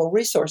unpredictable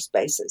resource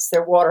bases.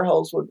 Their water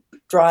holes would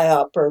dry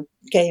up or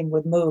game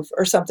would move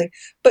or something.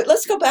 But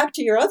let's go back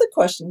to your other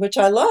question, which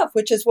I love,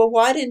 which is, well,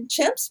 why didn't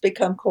chimps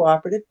become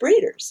cooperative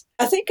breeders?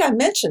 I think I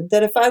mentioned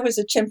that if I was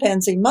a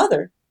chimpanzee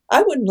mother,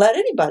 I wouldn't let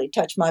anybody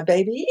touch my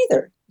baby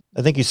either.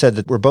 I think you said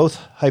that we're both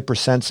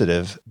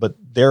hypersensitive, but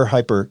they're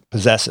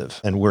hyper-possessive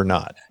and we're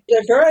not.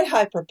 They're very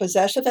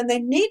hyper-possessive and they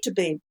need to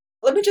be.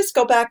 Let me just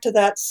go back to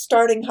that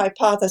starting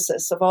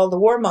hypothesis of all the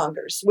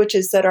warmongers, which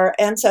is that our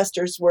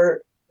ancestors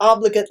were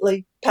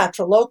obligately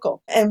patrilocal.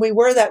 And we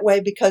were that way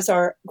because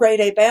our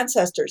great ape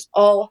ancestors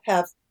all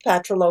have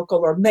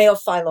patrilocal or male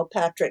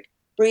philopatric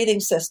breeding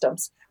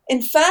systems.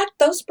 In fact,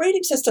 those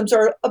breeding systems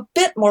are a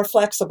bit more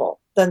flexible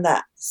than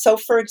that. So,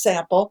 for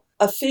example,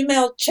 a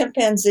female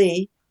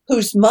chimpanzee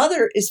whose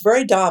mother is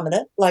very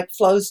dominant, like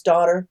Flo's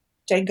daughter,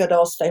 Jane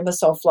Goodall's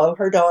famous old Flo,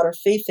 her daughter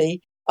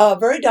Fifi, a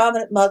very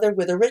dominant mother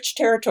with a rich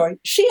territory,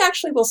 she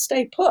actually will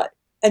stay put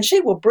and she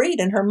will breed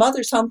in her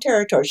mother's home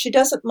territory. She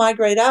doesn't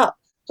migrate out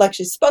like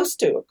she's supposed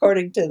to,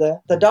 according to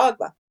the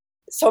dogma.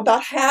 So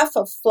about half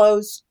of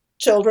Flo's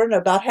children,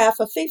 about half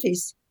of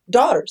Fifi's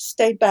daughters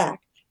stay back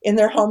in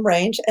their home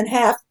range and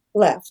half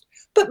left.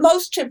 But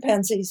most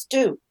chimpanzees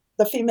do.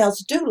 The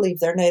females do leave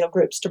their natal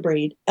groups to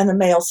breed and the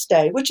males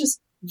stay, which is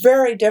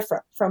very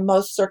different from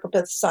most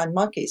Cercopithecine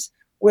monkeys,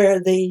 where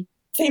the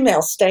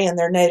females stay in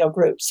their natal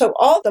group. So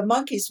all the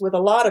monkeys with a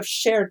lot of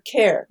shared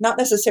care, not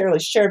necessarily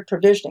shared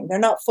provisioning, they're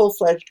not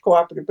full-fledged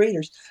cooperative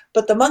breeders,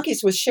 but the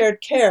monkeys with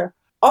shared care,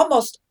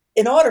 almost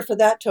in order for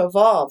that to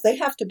evolve, they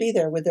have to be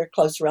there with their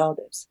close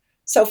relatives.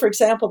 So, for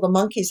example, the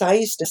monkeys I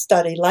used to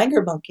study,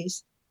 langur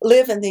monkeys,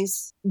 live in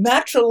these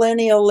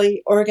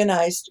matrilineally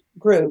organized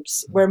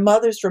groups where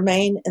mothers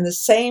remain in the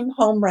same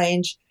home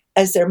range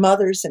as their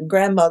mothers and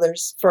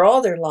grandmothers for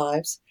all their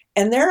lives,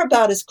 and they're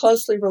about as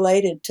closely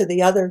related to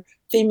the other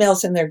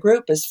females in their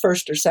group as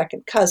first or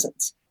second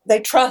cousins. They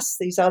trust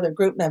these other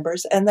group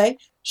members and they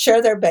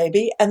share their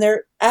baby, and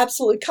they're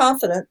absolutely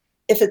confident,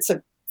 if it's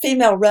a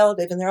female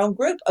relative in their own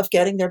group, of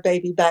getting their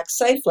baby back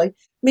safely.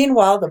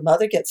 Meanwhile, the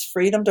mother gets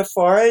freedom to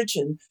forage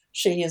and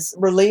she is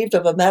relieved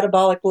of a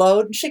metabolic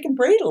load and she can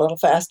breed a little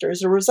faster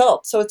as a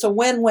result. So it's a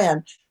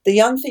win-win. The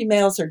young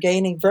females are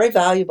gaining very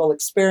valuable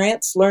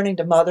experience learning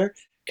to mother,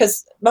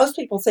 because most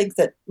people think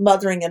that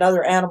mothering in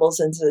other animals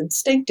is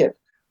instinctive.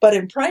 But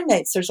in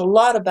primates, there's a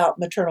lot about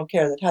maternal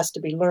care that has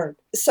to be learned.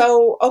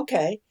 So,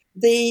 okay,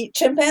 the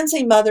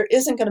chimpanzee mother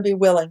isn't going to be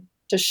willing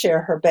to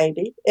share her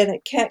baby, and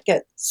it can't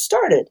get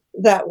started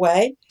that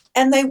way.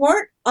 And they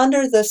weren't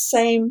under the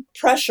same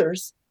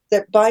pressures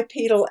that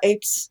bipedal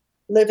apes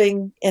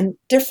living in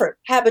different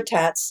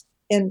habitats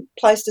in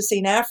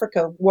Pleistocene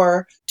Africa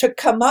were to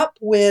come up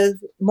with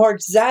more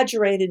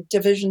exaggerated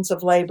divisions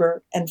of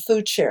labor and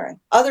food sharing.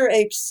 Other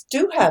apes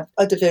do have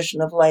a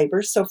division of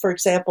labor. So, for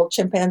example,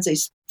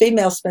 chimpanzees,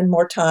 females spend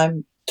more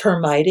time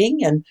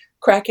termiting and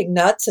cracking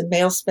nuts, and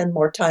males spend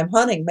more time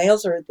hunting.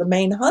 Males are the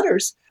main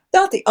hunters,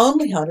 not the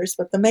only hunters,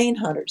 but the main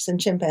hunters in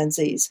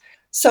chimpanzees.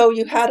 So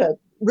you had a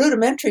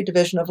rudimentary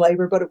division of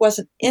labor, but it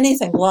wasn't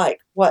anything like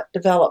what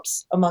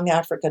develops among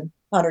African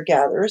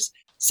hunter-gatherers.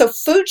 So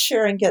food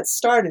sharing gets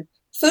started.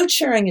 Food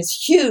sharing is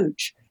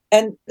huge.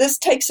 And this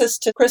takes us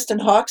to Kristen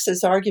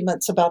Hawkes'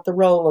 arguments about the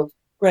role of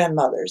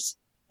grandmothers.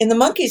 In the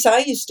monkeys I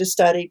used to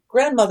study,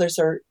 grandmothers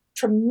are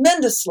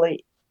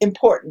tremendously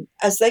important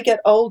as they get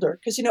older,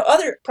 because,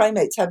 other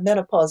primates have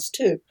menopause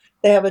too.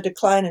 They have a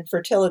decline in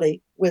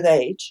fertility with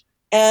age.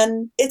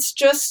 And it's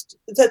just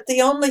that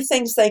the only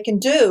things they can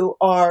do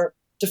are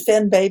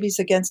defend babies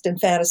against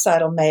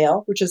infanticidal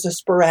male, which is a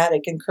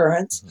sporadic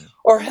occurrence,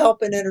 or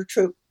help in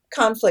intertroop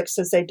conflicts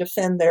as they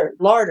defend their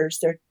larders,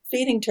 their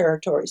feeding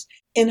territories.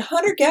 In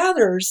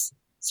hunter-gatherers,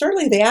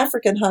 certainly the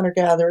African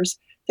hunter-gatherers,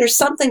 there's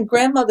something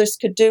grandmothers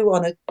could do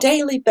on a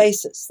daily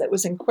basis that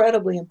was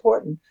incredibly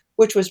important,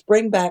 which was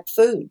bring back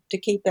food to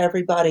keep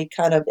everybody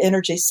kind of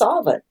energy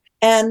solvent.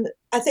 And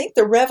I think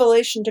the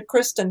revelation to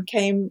Kristen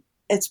came,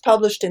 it's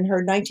published in her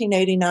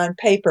 1989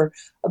 paper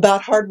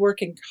about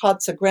hardworking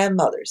Hadza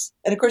grandmothers.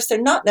 And of course,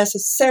 they're not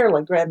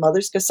necessarily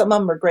grandmothers because some of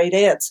them are great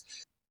aunts.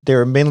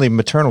 They're mainly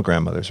maternal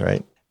grandmothers,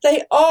 right?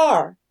 They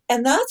are.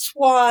 And that's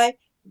why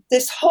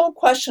this whole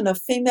question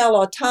of female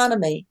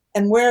autonomy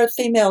and where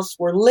females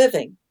were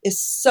living is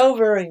so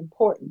very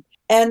important.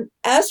 And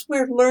as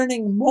we're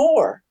learning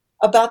more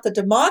about the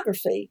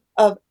demography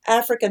of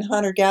African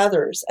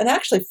hunter-gatherers and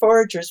actually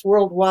foragers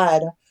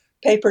worldwide, a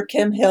paper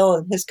Kim Hill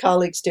and his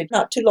colleagues did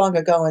not too long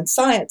ago in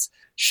Science,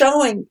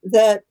 showing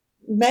that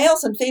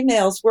males and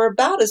females were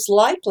about as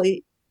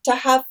likely to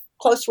have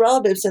close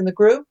relatives in the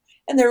group,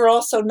 and there were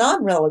also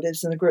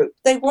non-relatives in the group.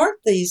 They weren't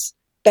these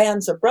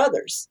bands of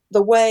brothers.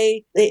 The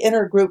way the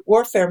intergroup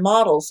warfare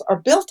models are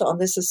built on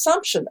this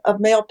assumption of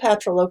male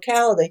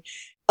patrilocality.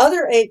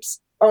 Other apes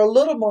are a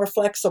little more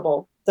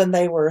flexible than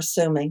they were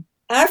assuming.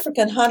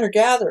 African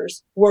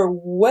hunter-gatherers were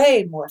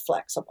way more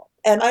flexible.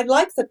 And I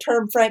like the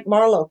term Frank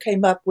Marlowe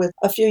came up with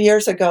a few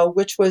years ago,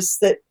 which was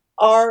that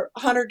our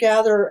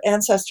hunter-gatherer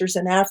ancestors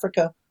in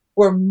Africa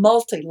were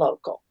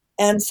multi-local.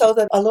 And so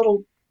that a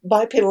little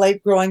bipedal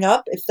ape growing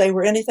up, if they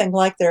were anything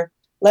like their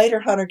later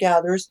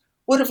hunter-gatherers,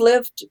 would have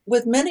lived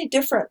with many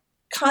different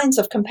kinds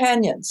of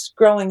companions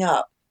growing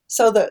up.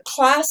 So the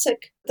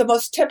classic, the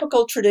most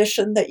typical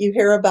tradition that you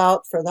hear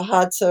about for the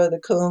Hadza or the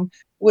Kung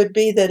would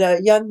be that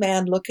a young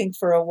man looking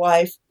for a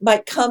wife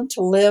might come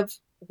to live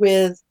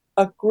with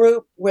a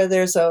group where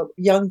there's a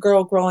young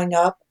girl growing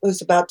up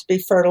who's about to be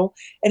fertile,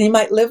 and he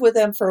might live with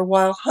them for a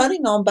while,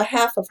 hunting on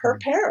behalf of her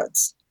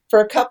parents for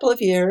a couple of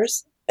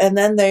years, and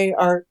then they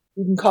are,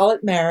 you can call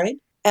it married,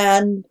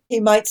 and he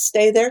might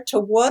stay there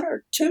till one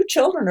or two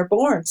children are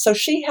born. So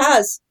she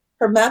has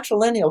her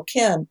matrilineal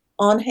kin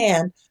on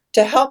hand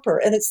to help her.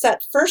 And it's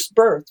that first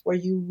birth where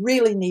you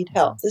really need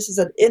help. This is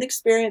an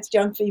inexperienced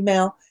young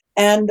female.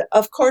 And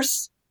of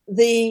course,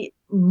 the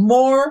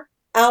more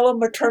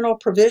allomaternal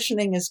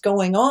provisioning is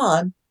going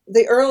on,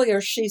 the earlier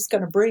she's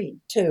going to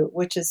breed too,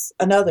 which is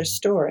another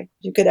story.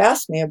 You could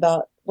ask me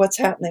about what's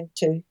happening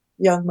to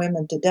young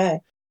women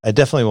today. I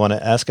definitely want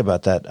to ask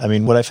about that. I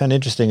mean, what I find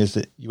interesting is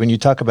that when you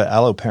talk about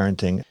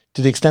alloparenting,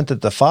 to the extent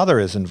that the father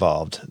is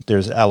involved,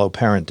 there's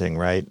alloparenting,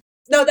 right?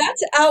 No,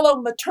 that's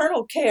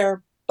allomaternal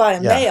care by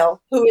a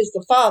male who is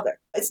the father.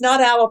 It's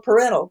not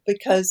alloparental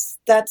because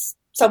that's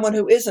someone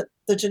who isn't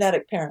the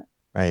genetic parent.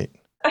 Right.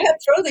 I have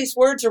to throw these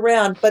words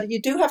around, but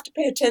you do have to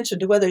pay attention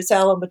to whether it's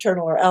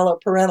allomaternal or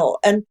alloparental.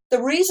 And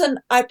the reason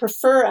I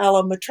prefer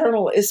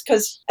allomaternal is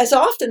because as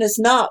often as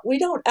not, we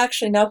don't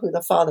actually know who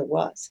the father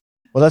was.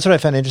 Well, that's what I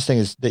found interesting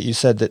is that you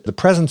said that the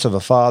presence of a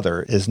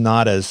father is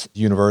not as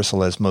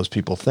universal as most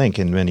people think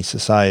in many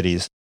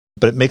societies,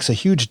 but it makes a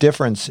huge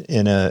difference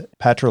in a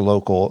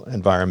patrilocal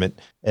environment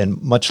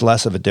and much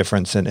less of a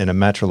difference in a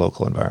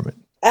matrilocal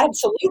environment.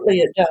 Absolutely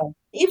it does.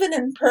 Even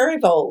in prairie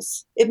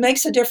voles, it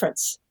makes a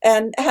difference.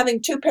 And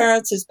having two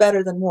parents is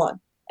better than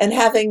one. And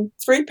having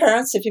three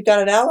parents, if you've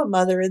got an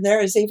allomother in there,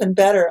 is even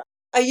better.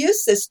 I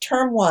used this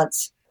term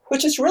once,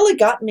 which has really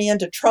gotten me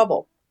into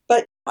trouble.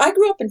 But I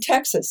grew up in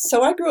Texas,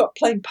 so I grew up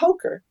playing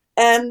poker.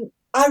 And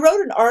I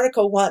wrote an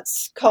article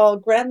once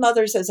called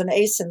Grandmothers as an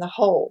Ace in the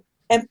Hole.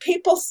 And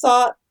people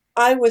thought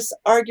I was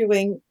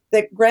arguing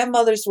that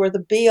grandmothers were the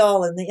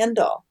be-all and the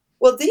end-all.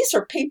 Well, these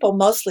are people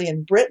mostly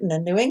in Britain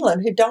and New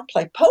England who don't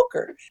play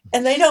poker.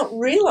 And they don't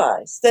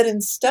realize that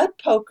in stud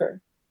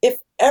poker, if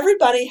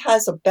everybody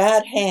has a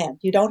bad hand,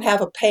 you don't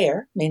have a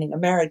pair, meaning a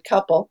married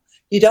couple,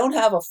 you don't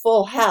have a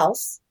full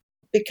house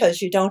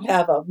because you don't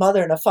have a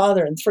mother and a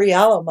father and three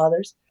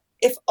allomothers.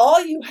 If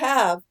all you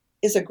have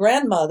is a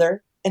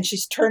grandmother and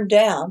she's turned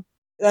down,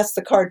 that's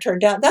the card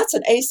turned down, that's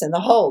an ace in the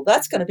hole.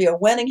 That's going to be a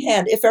winning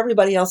hand if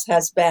everybody else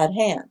has bad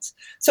hands.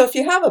 So if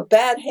you have a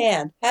bad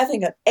hand,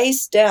 having an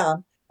ace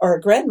down or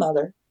a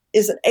grandmother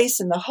is an ace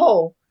in the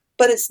hole,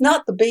 but it's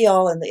not the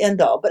be-all and the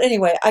end-all. But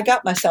anyway, I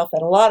got myself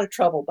in a lot of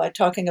trouble by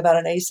talking about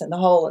an ace in the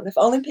hole. And if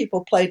only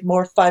people played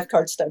more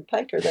five-card stud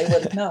poker, they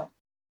would have known.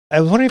 I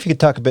was wondering if you could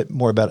talk a bit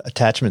more about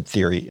attachment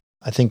theory.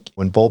 I think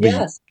when Bowlby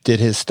did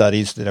his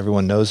studies that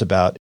everyone knows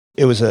about,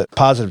 it was a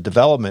positive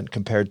development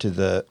compared to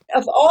the...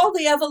 Of all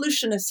the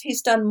evolutionists,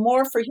 he's done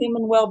more for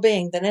human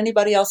well-being than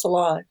anybody else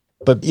alive.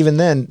 But even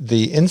then,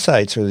 the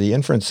insights or the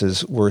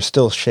inferences were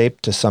still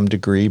shaped to some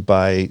degree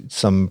by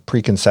some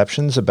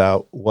preconceptions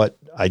about what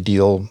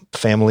ideal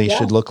family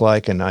should look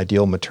like and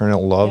ideal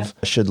maternal love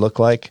should look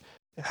like.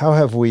 How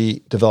have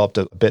we developed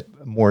a bit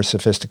more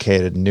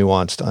sophisticated,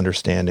 nuanced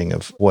understanding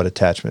of what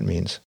attachment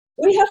means?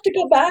 We have to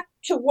go back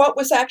to what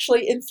was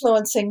actually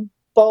influencing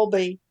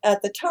Bowlby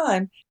at the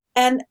time.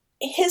 And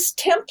his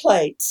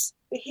templates,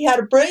 he had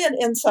a brilliant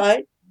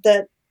insight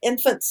that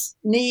infants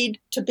need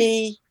to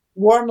be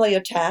warmly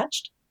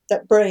attached.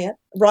 That brilliant,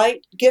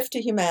 right gift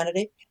to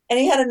humanity. And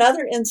he had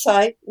another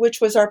insight, which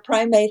was our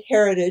primate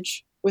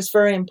heritage was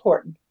very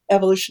important,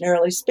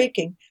 evolutionarily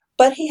speaking.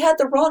 But he had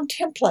the wrong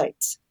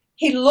templates.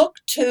 He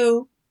looked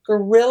to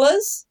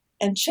gorillas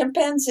and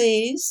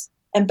chimpanzees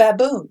and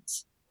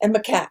baboons and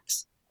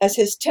macaques as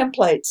his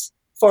templates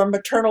for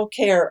maternal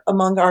care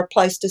among our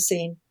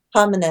Pleistocene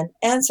hominin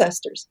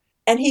ancestors.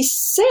 And he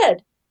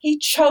said he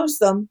chose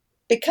them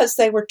because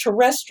they were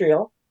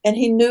terrestrial, and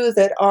he knew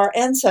that our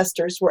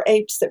ancestors were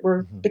apes that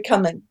were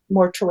becoming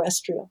more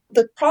terrestrial.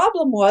 The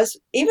problem was,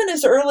 even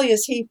as early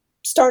as he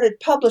started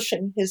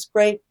publishing his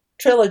great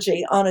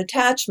trilogy on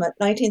attachment,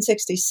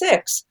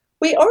 1966,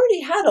 we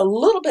already had a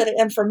little bit of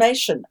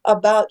information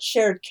about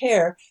shared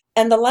care,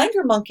 and the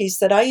langur monkeys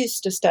that I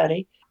used to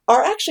study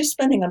are actually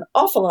spending an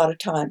awful lot of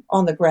time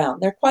on the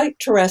ground. They're quite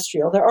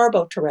terrestrial. They're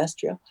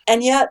arboterrestrial.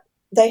 And yet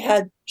they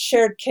had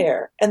shared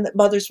care, and that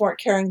mothers weren't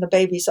carrying the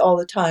babies all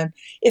the time.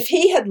 If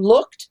he had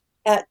looked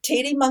at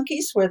Hrdy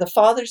monkeys, where the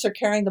fathers are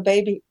carrying the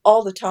baby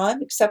all the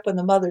time, except when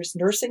the mother's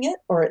nursing it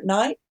or at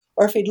night,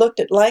 or if he'd looked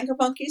at langur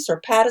monkeys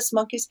or patus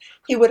monkeys,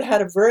 he would have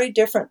had a very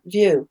different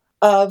view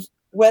of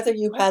whether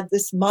you had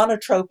this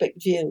monotropic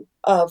view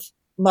of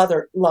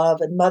mother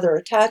love and mother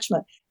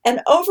attachment.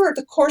 And over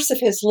the course of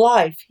his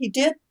life, he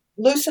did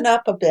loosen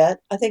up a bit.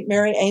 I think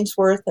Mary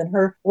Ainsworth and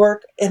her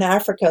work in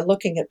Africa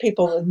looking at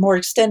people with more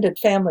extended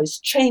families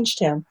changed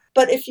him.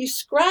 But if you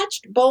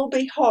scratched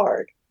Bowlby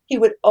hard, he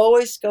would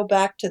always go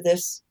back to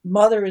this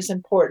mother is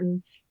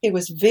important. He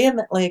was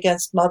vehemently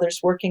against mothers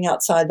working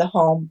outside the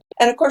home.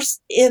 And of course,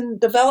 in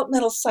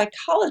developmental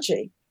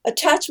psychology,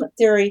 attachment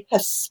theory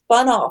has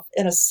spun off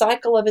in a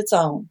cycle of its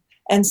own.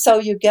 And so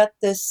you get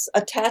this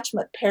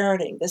attachment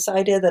parenting, this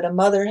idea that a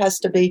mother has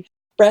to be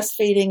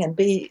breastfeeding and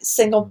be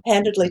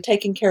single-handedly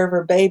taking care of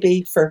her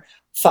baby for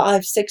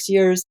 5-6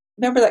 years.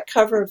 Remember that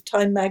cover of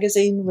Time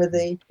magazine with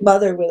the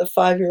mother with a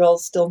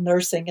 5-year-old still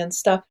nursing and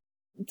stuff?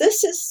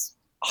 This is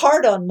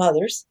hard on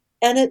mothers,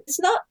 and it's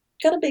not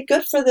going to be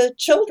good for the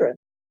children.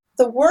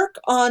 The work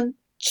on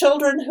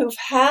children who've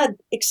had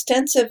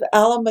extensive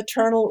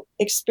allomaternal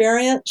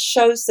experience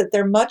shows that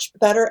they're much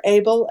better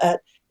able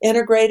at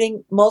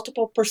integrating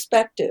multiple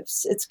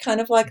perspectives. It's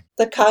kind of like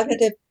the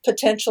cognitive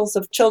potentials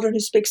of children who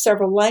speak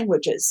several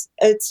languages.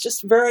 It's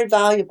just very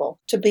valuable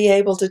to be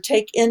able to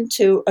take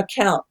into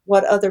account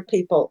what other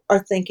people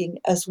are thinking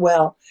as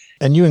well.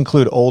 And you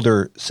include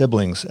older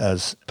siblings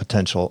as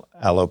potential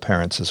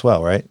alloparents as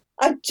well, right?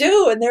 I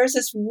do, and there's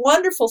this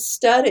wonderful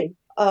study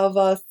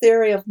of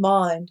theory of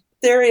mind.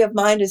 Theory of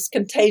mind is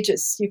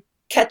contagious. You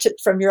catch it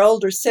from your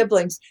older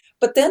siblings.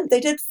 But then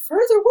they did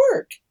further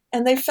work,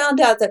 and they found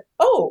out that,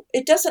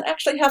 it doesn't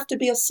actually have to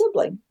be a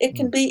sibling. It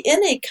can be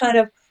any kind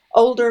of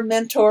older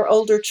mentor,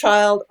 older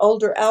child,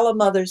 older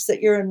allomothers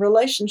that you're in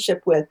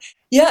relationship with.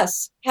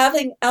 Yes,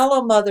 having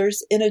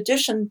allomothers in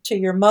addition to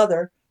your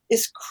mother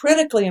is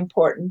critically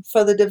important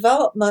for the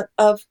development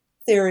of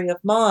theory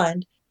of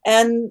mind.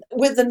 And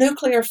with the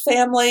nuclear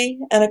family,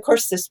 and of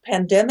course this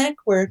pandemic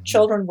where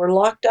children were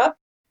locked up,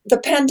 the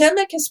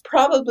pandemic has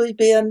probably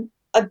been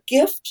a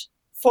gift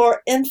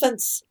for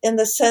infants in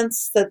the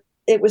sense that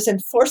it was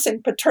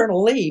enforcing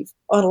paternal leave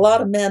on a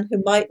lot of men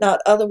who might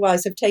not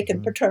otherwise have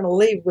taken paternal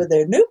leave with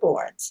their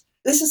newborns.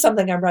 This is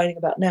something I'm writing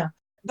about now.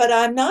 But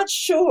I'm not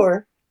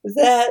sure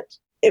that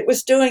it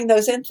was doing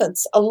those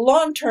infants a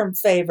long-term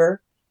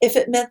favor if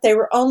it meant they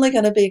were only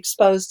going to be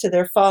exposed to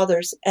their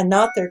fathers and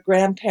not their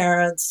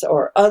grandparents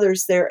or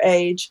others their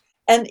age.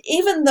 And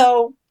even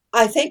though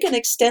I think an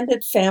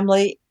extended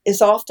family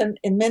is often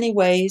in many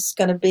ways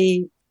going to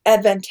be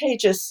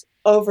advantageous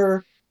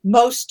over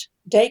most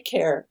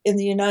daycare in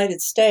the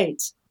United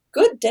States,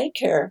 good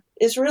daycare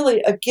is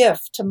really a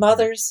gift to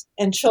mothers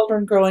and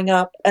children growing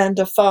up and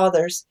to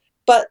fathers.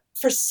 But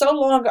for so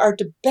long, our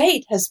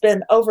debate has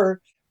been over,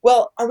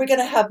 well, are we going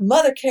to have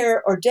mother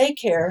care or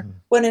daycare?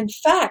 When in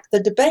fact, the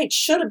debate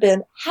should have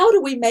been, how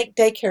do we make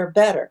daycare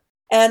better?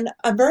 And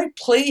I'm very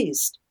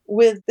pleased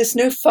with this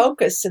new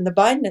focus in the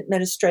Biden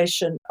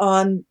administration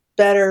on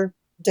better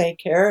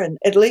daycare and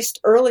at least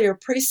earlier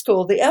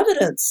preschool. The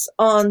evidence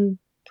on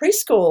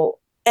preschool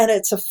and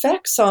its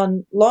effects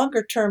on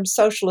longer-term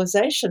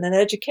socialization and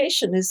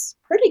education is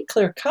pretty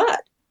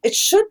clear-cut. It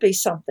should be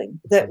something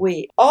that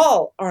we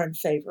all are in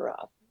favor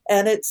of.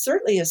 And it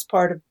certainly is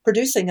part of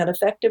producing an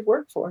effective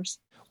workforce.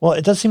 Well,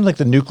 it does seem like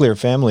the nuclear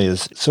family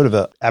is sort of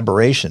an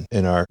aberration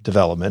in our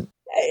development.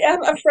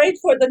 I'm afraid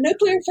for the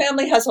nuclear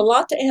family has a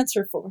lot to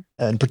answer for.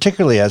 And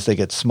particularly as they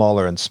get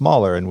smaller and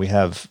smaller and we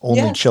have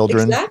only Yes,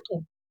 children. Exactly.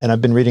 And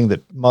I've been reading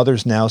that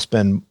mothers now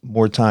spend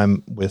more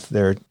time with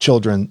their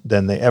children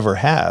than they ever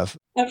have.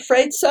 I'm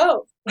afraid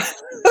so.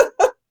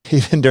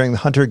 Even during the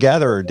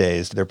hunter-gatherer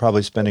days, they're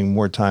probably spending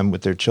more time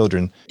with their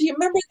children. Do you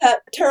remember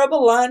that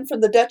terrible line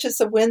from the Duchess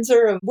of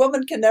Windsor, a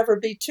woman can never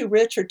be too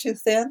rich or too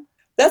thin?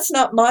 That's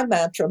not my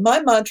mantra.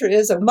 My mantra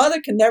is a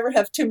mother can never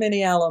have too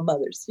many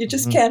Allomothers. You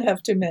just can't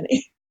have too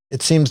many.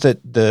 It seems that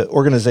the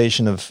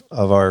organization of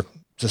our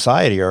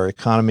society, our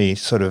economy,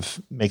 sort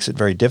of makes it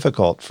very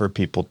difficult for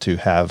people to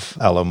have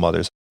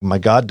Allomothers. My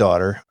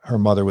goddaughter, her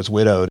mother was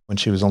widowed when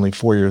she was only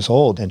 4 years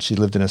old, and she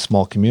lived in a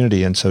small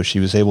community, and so she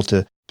was able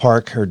to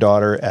park her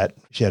daughter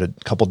she had a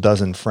couple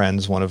dozen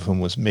friends, one of whom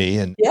was me,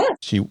 and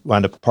she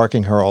wound up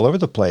parking her all over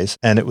the place,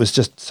 and it was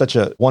just such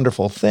a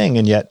wonderful thing,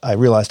 and yet I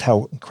realized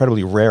how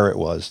incredibly rare it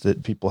was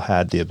that people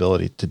had the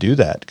ability to do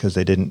that because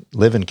they didn't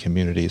live in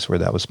communities where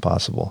that was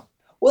possible.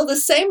 Well, the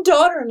same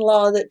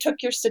daughter-in-law that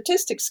took your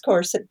statistics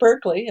course at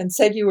Berkeley and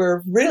said you were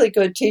a really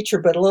good teacher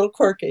but a little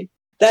quirky,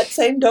 that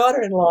same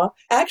daughter-in-law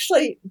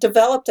actually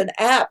developed an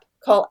app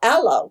called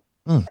Allo,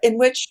 in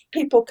which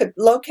people could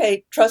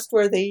locate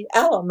trustworthy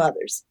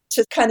Allomothers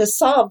to kind of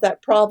solve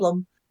that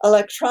problem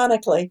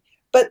electronically.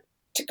 But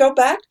to go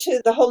back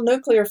to the whole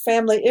nuclear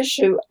family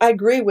issue, I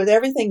agree with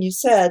everything you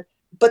said,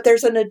 but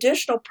there's an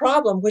additional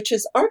problem, which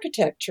is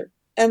architecture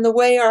and the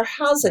way our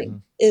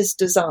housing is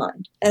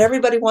designed. And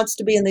everybody wants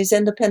to be in these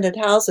independent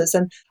houses.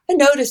 And I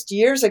noticed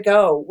years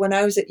ago when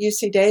I was at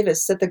UC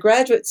Davis that the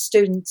graduate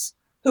students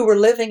who were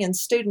living in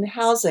student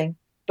housing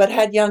but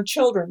had young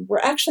children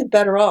were actually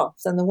better off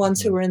than the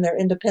ones who were in their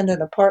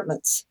independent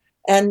apartments.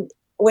 And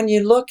when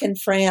you look in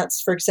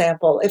France, for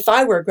example, if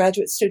I were a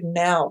graduate student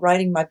now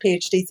writing my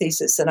PhD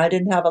thesis and I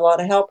didn't have a lot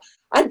of help,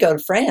 I'd go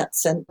to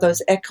France and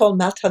those écoles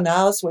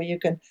maternelles where you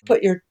can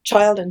put your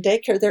child in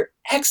daycare, they're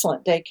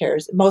excellent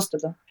daycares, most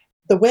of them.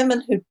 The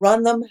women who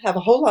run them have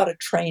a whole lot of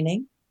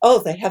training. Oh,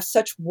 they have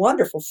such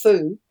wonderful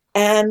food,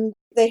 and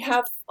they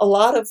have a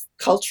lot of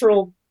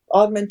cultural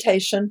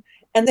augmentation,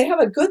 and they have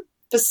a good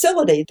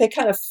facility. They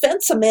kind of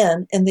fence them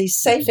in these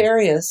safe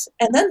areas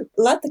and then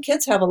let the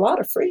kids have a lot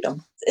of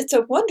freedom. It's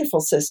a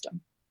wonderful system.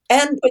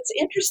 And it's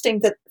interesting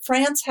that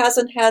France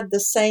hasn't had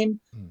the same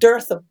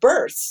dearth of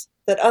births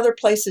that other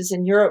places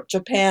in Europe,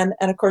 Japan,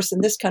 and of course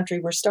in this country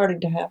we're starting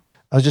to have.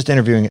 I was just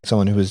interviewing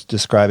someone who was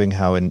describing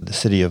how in the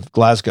city of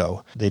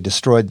Glasgow, they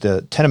destroyed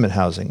the tenement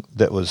housing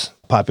that was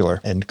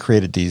popular and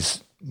created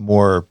these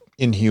more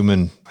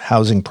inhuman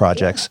housing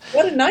projects.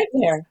 What a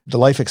nightmare. The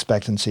life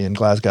expectancy in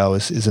Glasgow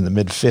is in the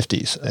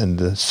mid-50s, and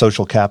the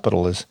social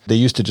capital is, they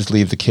used to just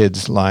leave the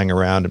kids lying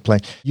around and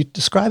playing. You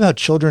describe how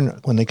children,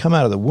 when they come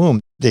out of the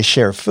womb, they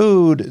share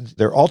food,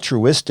 they're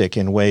altruistic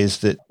in ways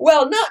that...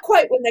 Well, not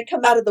quite when they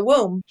come out of the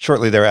womb.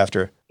 Shortly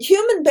thereafter.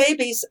 Human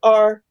babies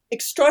are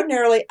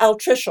extraordinarily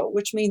altricial,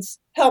 which means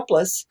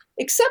helpless,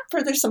 except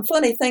for there's some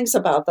funny things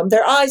about them.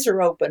 Their eyes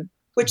are open,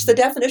 which the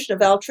definition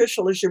of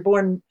altricial is you're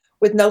born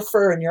with no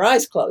fur and your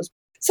eyes closed.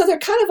 So they're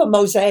kind of a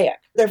mosaic.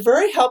 They're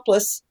very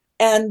helpless,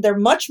 and they're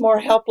much more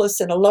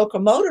helpless in a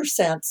locomotor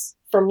sense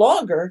for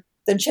longer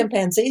than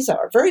chimpanzees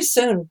are. Very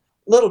soon,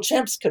 little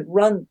chimps could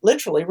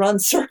literally run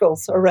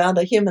circles around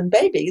a human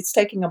baby. It's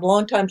taking them a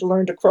long time to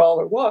learn to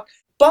crawl or walk.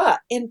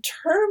 But in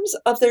terms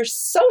of their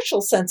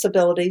social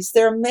sensibilities,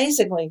 they're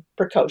amazingly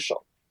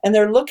precocial. And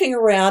they're looking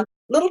around.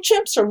 Little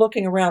chimps are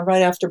looking around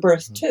right after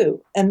birth,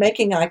 too, and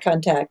making eye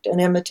contact and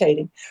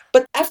imitating.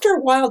 But after a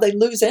while, they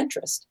lose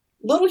interest.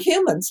 Little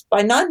humans,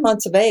 by 9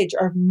 months of age,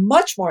 are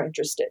much more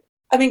interested.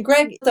 I mean,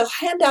 Greg, they'll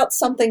hand out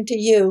something to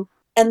you,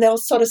 and they'll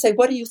sort of say,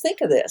 what do you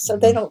think of this? So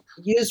they don't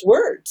use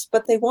words,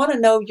 but they want to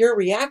know your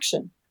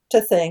reaction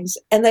to things.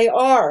 And they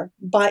are.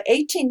 By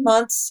 18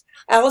 months,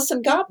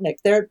 Alison Gopnik,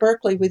 there at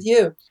Berkeley with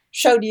you,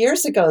 showed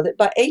years ago that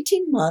by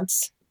 18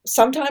 months,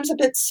 sometimes a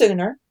bit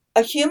sooner,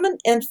 a human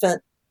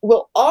infant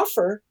will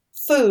offer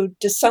food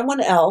to someone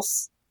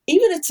else,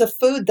 even if it's a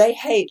food they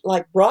hate,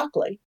 like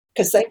broccoli,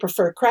 because they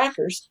prefer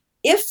crackers,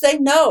 if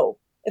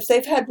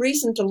they've had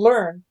reason to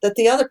learn that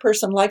the other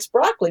person likes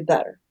broccoli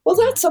better. Well,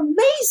 that's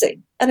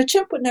amazing. And a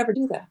chimp would never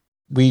do that.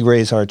 We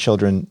raise our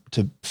children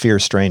to fear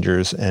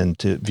strangers and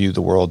to view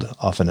the world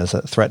often as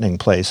a threatening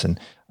place. And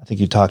I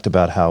think you talked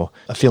about how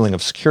a feeling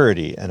of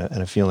security and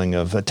a feeling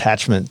of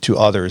attachment to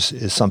others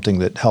is something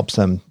that helps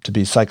them to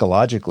be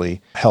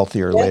psychologically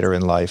healthier later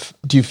in life.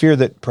 Do you fear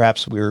that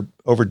perhaps we're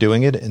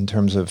overdoing it in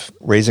terms of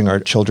raising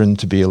our children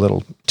to be a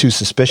little too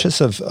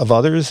suspicious of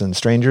others and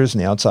strangers in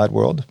the outside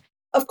world?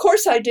 Of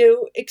course I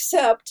do,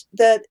 except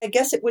that I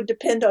guess it would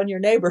depend on your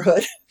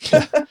neighborhood.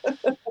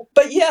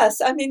 But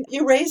yes, I mean,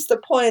 you raised the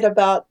point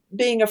about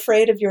being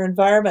afraid of your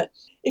environment.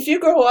 If you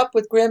grow up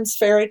with Grimm's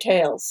fairy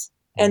tales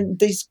and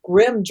these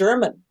grim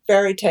German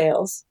fairy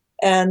tales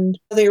and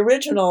the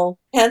original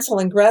Hansel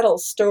and Gretel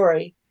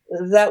story,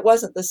 that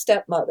wasn't the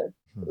stepmother.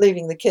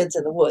 leaving the kids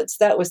in the woods.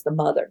 That was the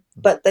mother.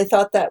 But they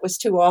thought that was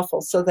too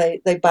awful, so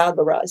they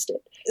bowdlerized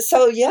it.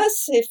 So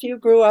yes, if you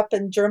grew up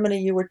in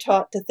Germany, you were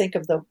taught to think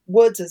of the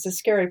woods as a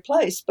scary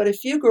place. But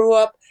if you grew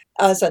up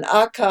as an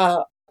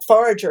Aka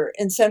forager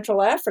in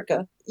Central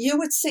Africa, you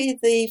would see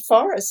the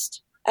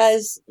forest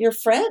as your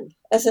friend,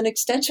 as an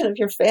extension of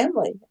your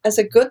family, as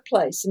a good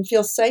place, and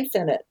feel safe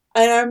in it.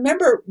 And I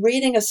remember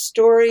reading a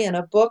story in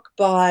a book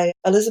by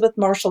Elizabeth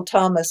Marshall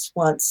Thomas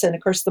once. And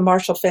of course, the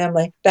Marshall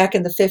family back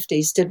in the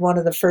 50s did one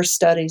of the first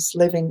studies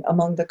living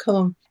among the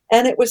Kung.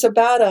 And it was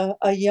about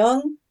a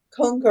young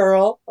Kung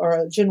girl, or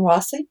a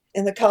Junwasi,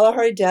 in the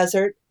Kalahari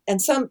Desert.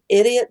 And some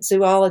idiot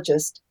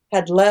zoologist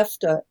had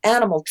left an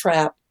animal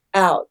trap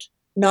out,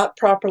 not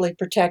properly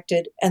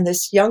protected. And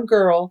this young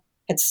girl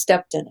had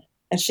stepped in it.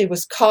 And she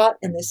was caught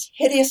in this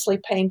hideously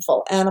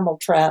painful animal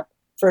trap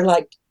for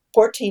like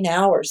 14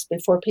 hours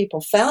before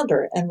people found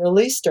her and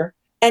released her.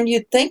 And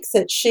you'd think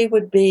that she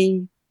would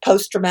be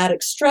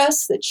post-traumatic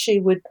stress, that she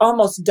would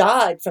almost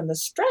died from the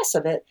stress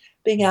of it,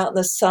 being out in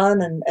the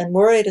sun and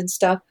worried and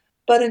stuff.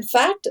 But in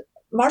fact,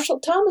 Marshall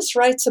Thomas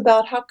writes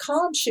about how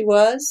calm she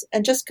was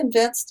and just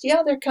convinced,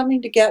 yeah, they're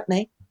coming to get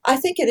me. I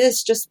think it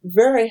is just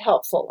very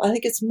helpful. I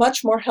think it's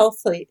much more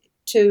healthy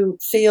to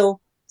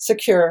feel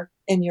secure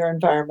in your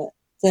environment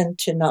than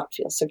to not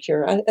feel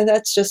secure. And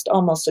that's just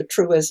almost a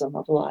truism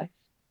of life.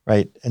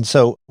 Right. And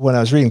so when I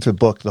was reading through the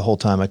book, the whole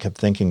time I kept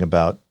thinking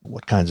about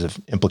what kinds of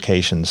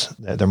implications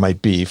there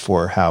might be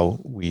for how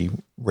we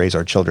raise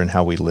our children,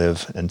 how we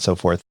live, and so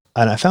forth.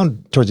 And I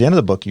found towards the end of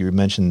the book, you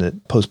mentioned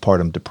that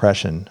postpartum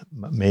depression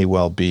may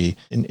well be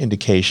an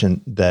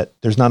indication that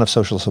there's not enough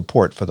social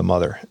support for the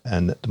mother,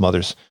 and that the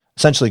mother's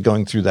essentially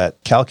going through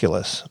that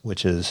calculus,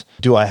 which is,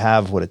 do I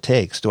have what it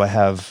takes? Do I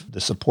have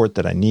the support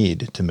that I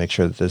need to make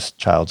sure that this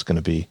child's going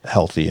to be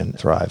healthy and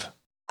thrive?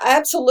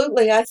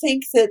 Absolutely. I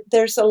think that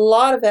there's a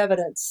lot of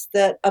evidence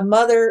that a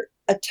mother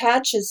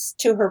attaches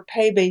to her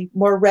baby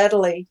more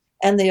readily,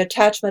 and the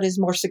attachment is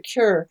more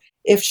secure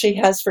if she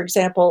has, for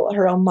example,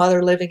 her own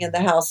mother living in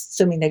the house,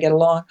 assuming they get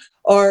along,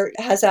 or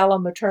has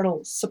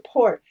allomaternal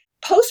support.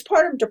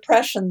 Postpartum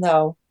depression,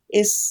 though,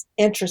 is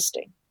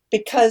interesting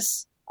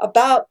because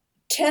about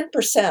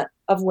 10%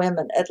 of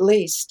women, at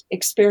least,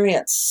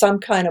 experience some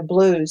kind of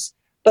blues,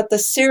 but the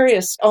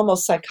serious,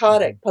 almost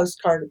psychotic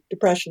postpartum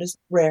depression is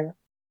rare.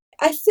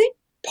 I think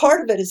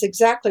part of it is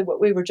exactly what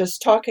we were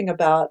just talking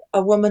about,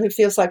 a woman who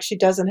feels like she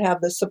doesn't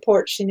have the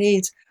support she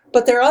needs.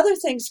 But there are other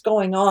things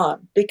going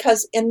on,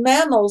 because in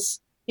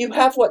mammals, you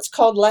have what's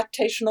called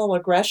lactational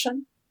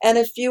aggression. And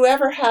if you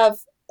ever have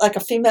like a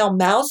female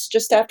mouse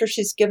just after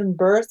she's given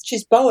birth,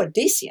 she's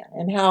Boadicea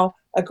in how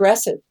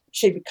aggressive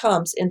she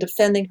becomes in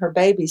defending her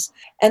babies.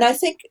 And I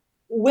think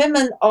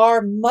women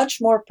are much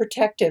more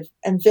protective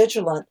and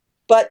vigilant.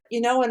 But,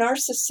 in our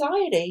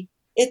society,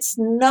 it's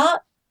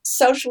not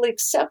socially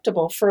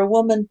acceptable for a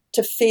woman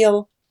to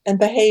feel and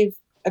behave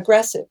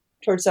aggressive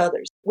towards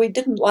others. We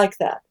didn't like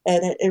that,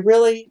 and it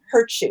really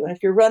hurts you. And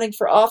if you're running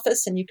for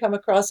office and you come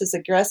across as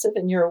aggressive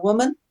and you're a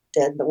woman,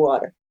 dead in the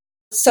water.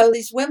 So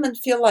these women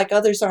feel like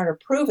others aren't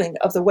approving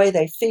of the way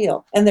they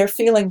feel, and they're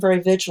feeling very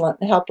vigilant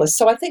and helpless.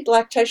 So I think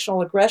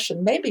lactational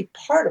aggression may be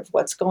part of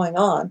what's going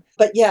on.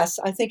 But yes,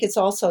 I think it's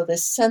also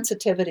this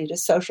sensitivity to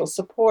social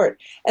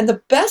support. And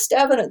the best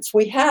evidence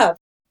we have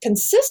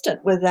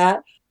consistent with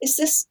that is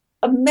this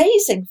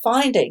amazing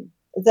finding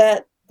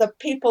that the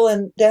people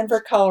in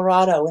Denver,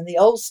 Colorado, in the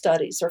old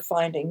studies are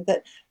finding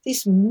that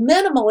these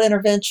minimal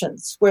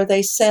interventions where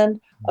they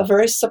send a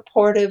very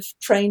supportive,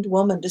 trained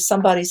woman to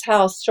somebody's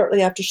house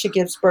shortly after she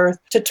gives birth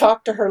to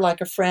talk to her like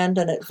a friend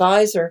and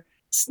advise her,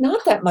 it's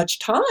not that much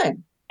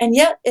time. And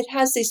yet it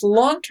has these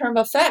long-term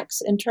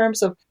effects in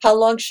terms of how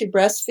long she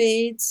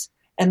breastfeeds,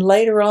 and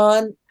later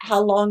on, how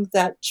long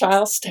that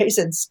child stays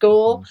in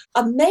school.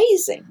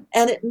 Amazing.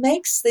 And it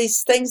makes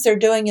these things they're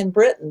doing in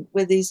Britain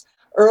with these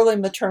early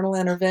maternal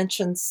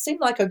interventions seem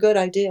like a good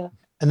idea.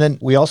 And then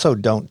we also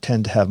don't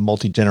tend to have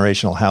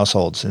multi-generational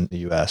households in the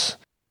U.S.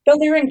 So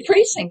they're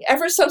increasing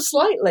ever so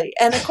slightly.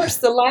 And of course,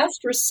 the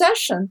last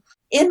recession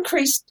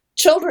increased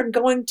children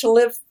going to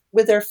live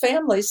with their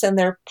families and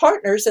their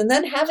partners, and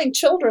then having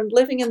children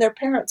living in their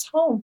parents'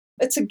 home.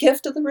 It's a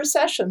gift of the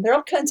recession. There are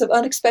all kinds of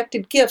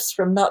unexpected gifts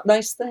from not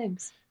nice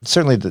things.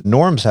 Certainly the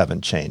norms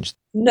haven't changed.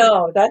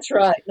 No, that's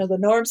right. No, the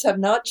norms have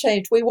not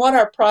changed. We want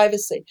our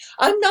privacy.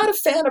 I'm not a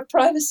fan of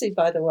privacy,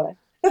 by the way.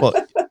 Well,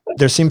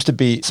 there seems to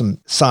be some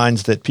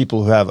signs that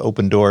people who have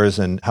open doors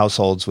and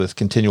households with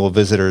continual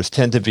visitors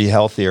tend to be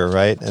healthier,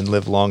 right, and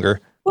live longer.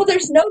 Well,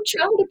 there's no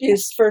child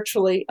abuse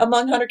virtually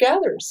among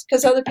hunter-gatherers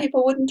because other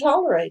people wouldn't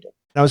tolerate it.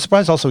 And I was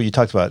surprised also you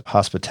talked about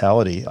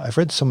hospitality. I've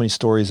read so many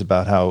stories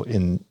about how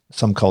in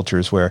some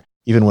cultures where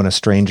even when a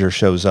stranger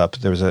shows up,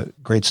 there was a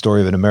great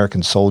story of an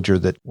American soldier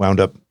that wound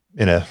up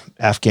in an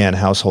Afghan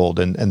household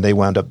and they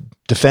wound up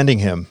defending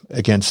him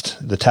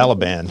against the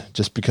Taliban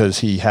just because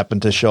he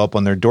happened to show up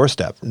on their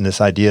doorstep. And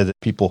this idea that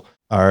people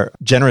are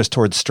generous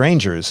towards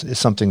strangers is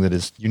something that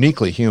is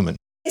uniquely human.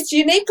 It's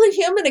uniquely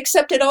human,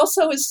 except it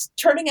also is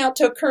turning out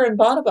to occur in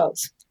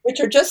bonobos, which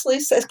are just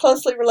as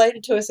closely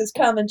related to us as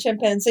common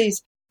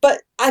chimpanzees.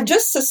 But I'm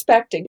just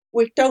suspecting,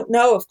 we don't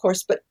know, of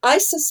course, but I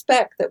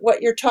suspect that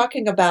what you're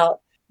talking about,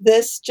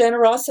 this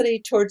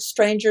generosity towards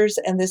strangers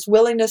and this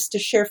willingness to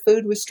share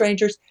food with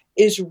strangers,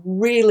 is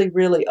really,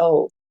 really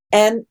old.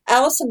 And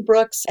Alison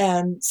Brooks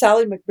and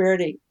Sally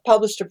McBurney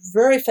published a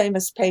very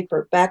famous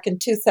paper back in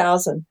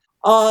 2000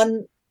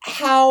 on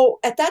how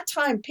at that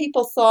time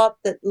people thought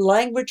that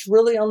language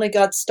really only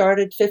got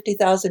started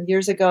 50,000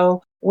 years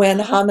ago when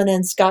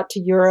hominins got to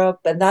Europe,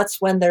 and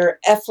that's when their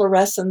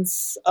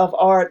efflorescence of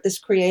art, this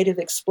creative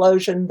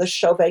explosion, the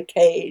Chauvet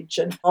cage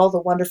and all the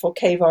wonderful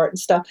cave art and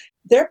stuff.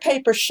 Their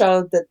paper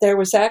showed that there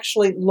was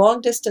actually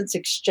long-distance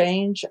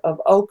exchange of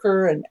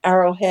ochre and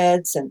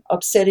arrowheads and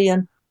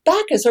obsidian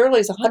back as early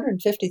as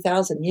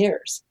 150,000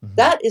 years. Mm-hmm.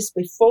 That is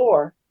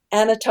before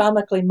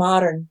anatomically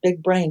modern,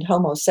 big-brained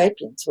Homo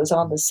sapiens was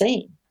on the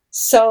scene.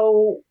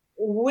 So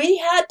we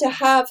had to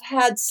have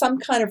had some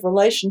kind of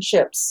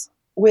relationships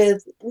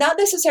with not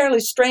necessarily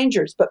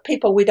strangers, but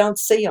people we don't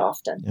see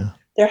often. Yeah.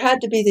 There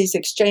had to be these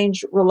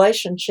exchange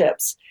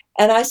relationships.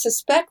 And I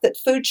suspect that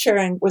food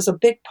sharing was a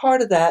big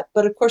part of that.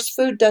 But of course,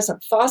 food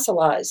doesn't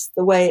fossilize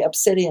the way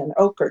obsidian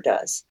ochre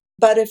does.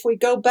 But if we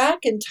go back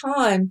in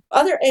time,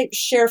 other apes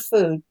share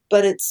food,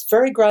 but it's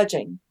very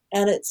grudging.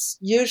 And it's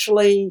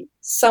usually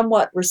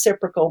somewhat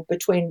reciprocal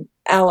between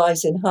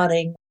allies in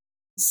hunting.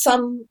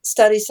 Some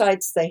study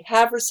sites, they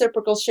have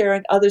reciprocal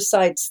sharing. Other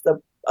sites, the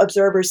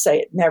observers say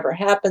it never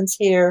happens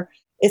here.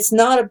 It's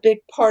not a big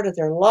part of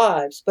their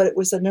lives, but it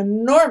was an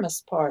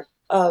enormous part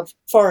of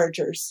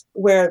foragers,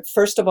 where,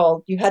 first of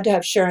all, you had to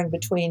have sharing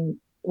between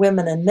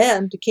women and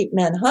men to keep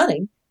men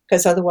hunting,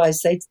 because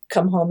otherwise they'd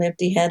come home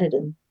empty-handed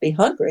and be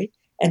hungry,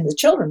 and the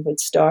children would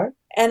starve.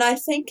 And I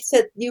think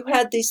that you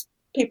had these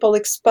people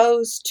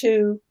exposed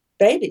to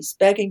babies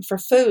begging for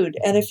food.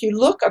 And if you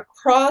look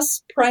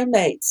across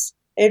primates,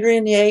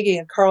 Adrian Yagi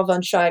and Carl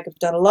von Schaik have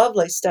done a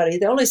lovely study,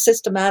 the only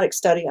systematic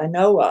study I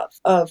know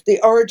of the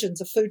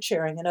origins of food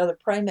sharing in other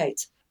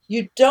primates.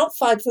 You don't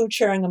find food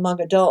sharing among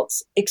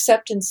adults,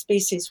 except in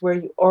species where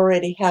you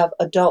already have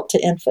adult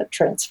to infant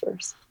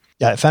transfers.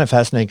 Yeah, I found it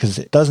fascinating because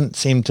it doesn't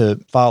seem to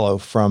follow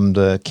from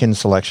the kin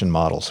selection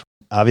models.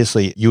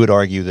 Obviously, you would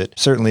argue that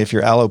certainly if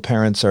your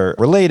alloparents are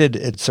related,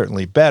 it's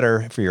certainly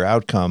better for your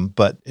outcome,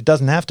 but it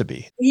doesn't have to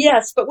be.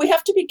 Yes, but we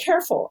have to be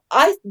careful.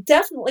 I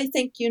definitely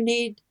think you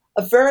need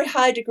a very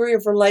high degree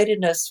of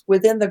relatedness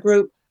within the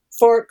group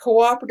for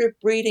cooperative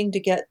breeding to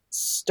get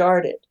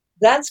started.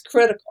 That's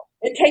critical.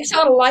 It takes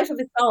on a life of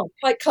its own,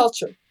 like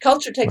culture.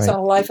 Culture takes on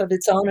a life of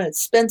its own, and it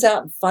spins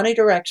out in funny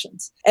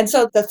directions. And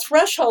so the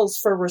thresholds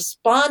for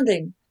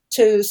responding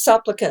to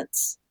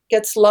supplicants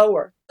gets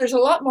lower. There's a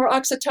lot more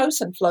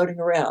oxytocin floating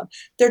around.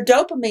 There are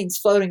dopamines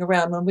floating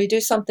around when we do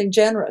something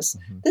generous.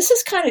 Mm-hmm. This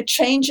is kind of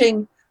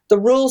changing the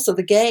rules of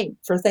the game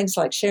for things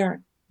like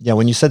sharing. Yeah,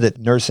 when you said that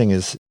nursing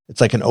it's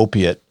like an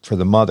opiate for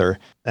the mother,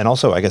 and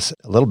also, I guess,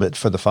 a little bit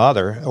for the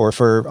father or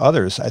for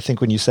others. I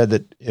think when you said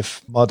that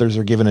if mothers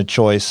are given a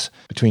choice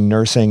between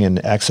nursing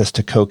and access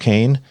to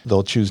cocaine,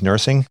 they'll choose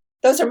nursing.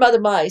 Those are mother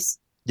mice.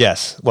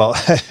 Yes. Well,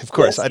 of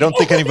course. Yes. I don't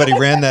think anybody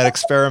ran that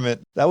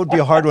experiment. That would be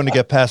a hard one to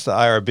get past the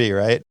IRB,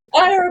 right?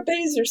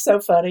 IRBs are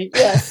so funny.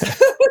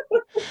 Yes.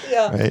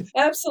 Yeah, right.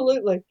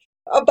 Absolutely.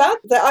 About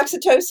the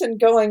oxytocin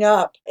going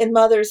up in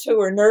mothers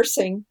who are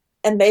nursing,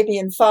 and maybe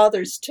in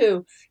fathers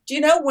too. Do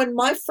you know when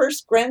my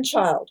first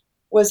grandchild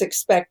was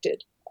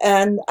expected,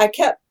 and I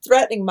kept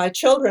threatening my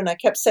children, I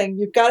kept saying,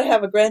 you've got to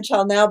have a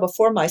grandchild now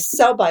before my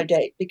sell-by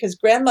date, because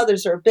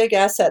grandmothers are a big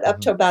asset up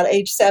to about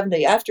age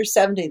 70. After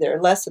 70,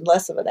 they're less and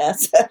less of an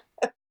asset.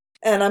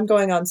 And I'm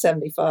going on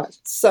 75.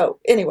 So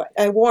anyway,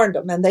 I warned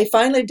them, and they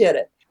finally did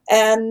it.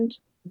 And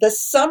the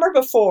summer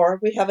before,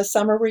 we have a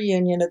summer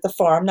reunion at the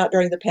farm, not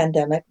during the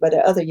pandemic, but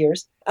other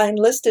years. I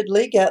enlisted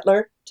Lee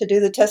Gettler to do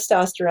the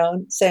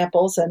testosterone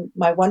samples and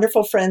my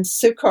wonderful friend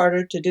Sue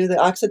Carter to do the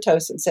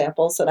oxytocin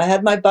samples. And I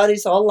had my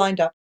buddies all lined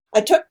up.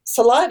 I took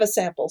saliva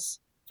samples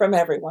from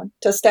everyone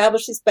to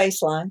establish these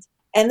baselines.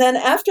 And then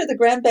after the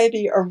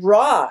grandbaby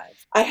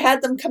arrived, I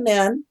had them come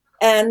in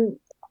and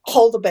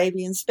hold the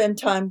baby and spend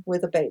time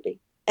with the baby.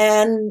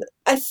 And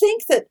I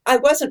think that I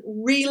wasn't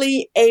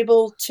really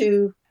able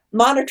to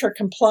monitor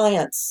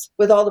compliance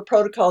with all the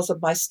protocols of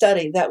my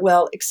study that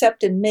well,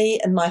 except in me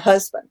and my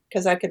husband,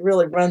 because I could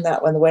really run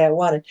that one the way I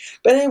wanted.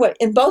 But anyway,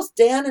 in both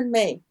Dan and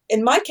me,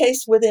 in my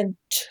case, within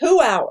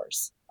 2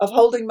 hours of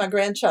holding my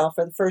grandchild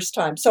for the first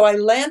time. So I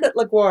land at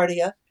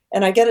LaGuardia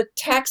and I get a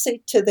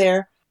taxi to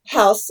their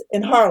house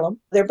in Harlem,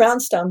 their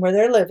brownstone where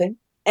they're living.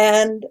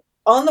 And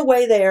on the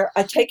way there,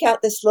 I take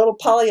out this little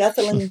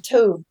polyethylene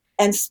tube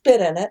and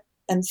spit in it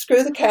and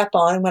screw the cap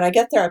on. And when I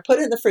get there, I put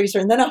it in the freezer,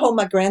 and then I hold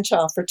my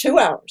grandchild for 2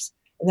 hours.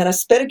 And then I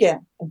spit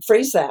again and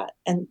freeze that.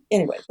 And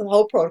anyway, the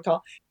whole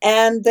protocol.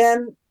 And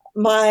then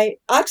my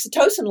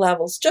oxytocin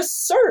levels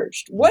just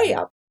surged way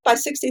up by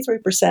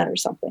 63% or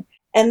something.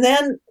 And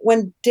then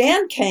when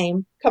Dan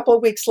came a couple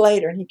of weeks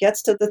later and he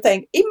gets to the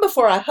thing, even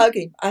before I hug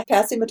him, I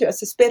pass him a tube. I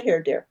said, spit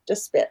here, dear,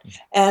 just spit.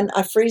 And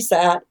I freeze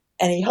that.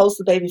 And he holds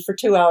the baby for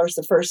 2 hours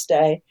the first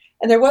day.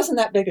 And there wasn't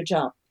that big a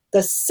jump.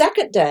 The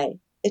second day,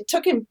 it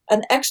took him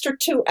an extra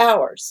 2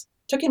 hours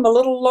Took him a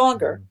little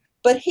longer,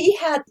 but he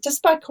had,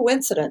 just by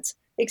coincidence,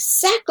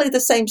 exactly the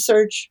same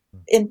surge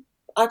in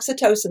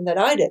oxytocin that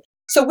I did.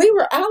 So we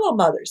were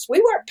allomothers. We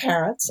weren't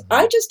parents.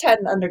 I just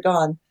hadn't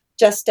undergone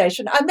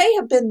gestation. I may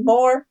have been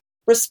more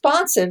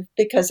responsive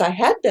because I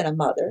had been a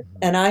mother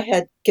and I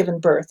had given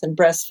birth and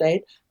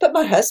breastfed, but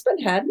my husband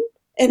hadn't.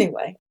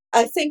 Anyway,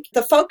 I think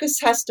the focus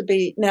has to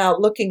be now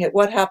looking at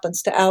what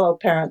happens to allo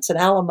parents and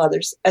allo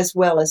mothers as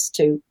well as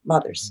to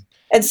mothers.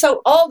 And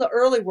so all the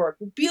early work,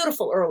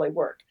 beautiful early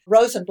work,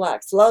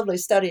 Rosenblatt's lovely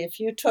study, if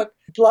you took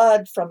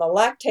blood from a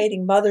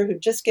lactating mother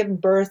who'd just given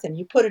birth and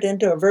you put it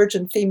into a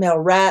virgin female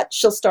rat,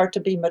 she'll start to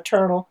be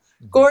maternal.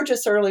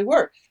 Gorgeous early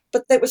work.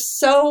 But it was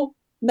so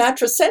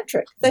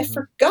matricentric. They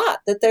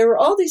forgot that there were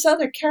all these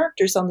other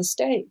characters on the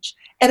stage.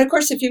 And of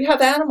course, if you have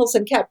animals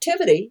in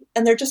captivity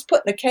and they're just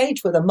put in a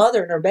cage with a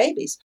mother and her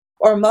babies,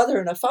 or a mother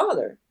and a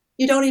father,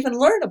 you don't even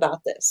learn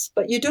about this.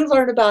 But you do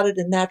learn about it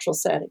in natural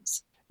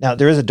settings. Now,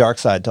 there is a dark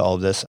side to all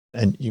of this,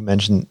 and you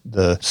mentioned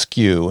the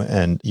skew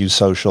and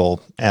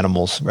eusocial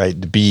animals, right,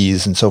 the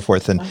bees and so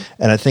forth. And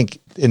I think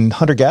in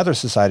hunter-gatherer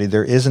society,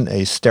 there isn't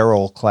a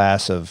sterile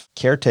class of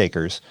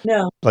caretakers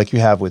like you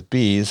have with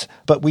bees,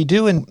 but we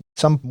do in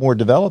some more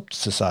developed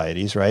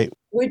societies, right?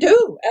 We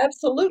do,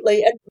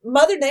 absolutely. And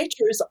Mother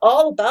Nature is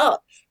all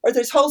about, or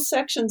there's whole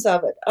sections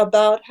of it,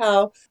 about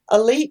how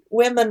elite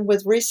women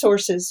with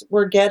resources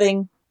were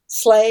getting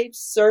slaves,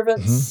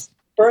 servants,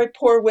 very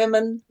poor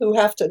women who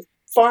have to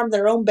farm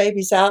their own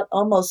babies out,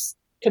 almost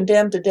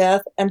condemned to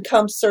death, and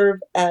come serve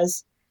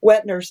as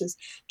wet nurses.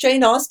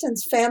 Jane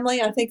Austen's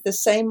family, I think the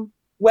same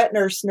wet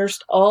nurse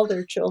nursed all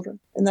their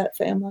children in that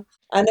family.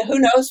 And who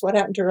knows what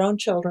happened to her own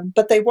children,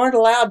 but they weren't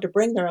allowed to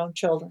bring their own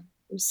children.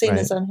 It was seen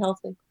as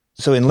unhealthy.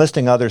 So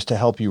enlisting others to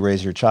help you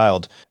raise your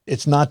child,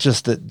 it's not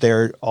just that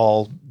they're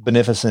all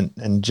beneficent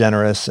and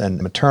generous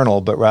and maternal,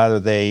 but rather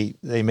they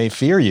may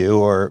fear you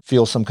or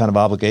feel some kind of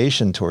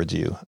obligation towards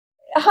you.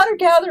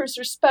 Hunter-gatherers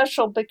are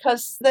special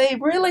because they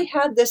really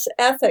had this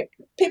ethic.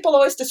 People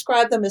always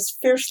describe them as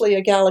fiercely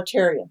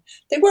egalitarian.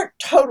 They weren't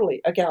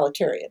totally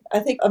egalitarian. I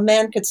think a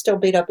man could still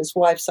beat up his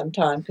wife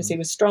sometime because he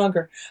was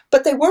stronger.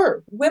 But they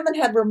were. Women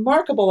had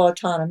remarkable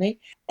autonomy,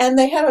 and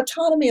they had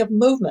autonomy of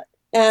movement.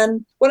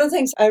 And one of the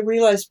things I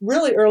realized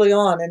really early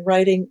on in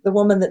writing The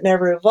Woman That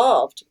Never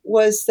Evolved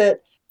was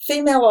that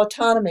female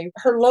autonomy,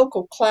 her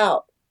local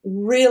clout,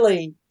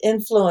 really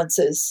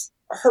influences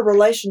her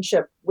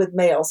relationship with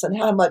males and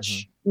how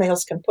much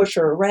males can push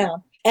her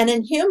around. And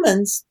in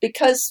humans,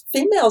 because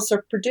females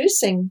are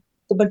producing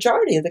the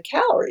majority of the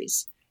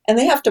calories, and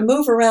they have to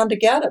move around to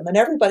get them, and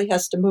everybody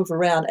has to move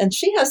around, and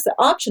she has the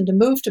option to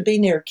move to be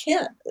near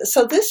kin.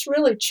 So this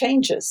really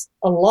changes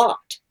a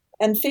lot.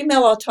 And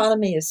female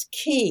autonomy is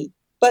key.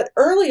 But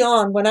early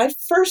on, when I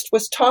first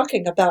was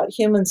talking about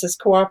humans as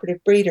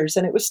cooperative breeders,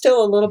 and it was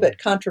still a little bit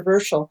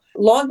controversial,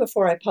 long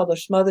before I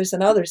published Mothers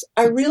and Others,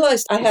 I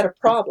realized I had a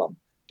problem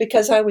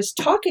because I was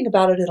talking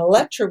about it in a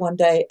lecture one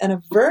day, and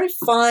a very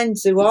fine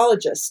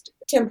zoologist,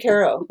 Tim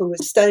Caro, who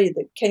was studied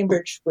at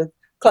Cambridge with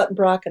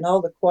Cluttenbrock and all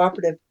the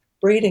cooperative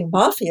breeding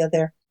mafia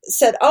there,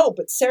 said, "Oh,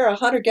 but Sarah,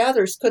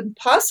 hunter-gatherers couldn't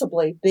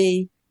possibly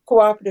be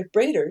cooperative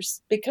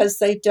breeders because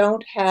they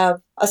don't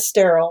have a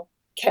sterile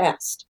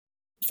caste."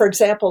 For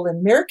example,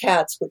 in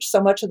meerkats, which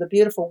so much of the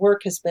beautiful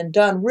work has been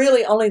done,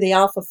 really only the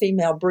alpha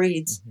female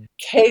breeds.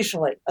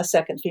 Occasionally, a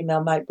second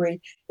female might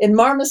breed. In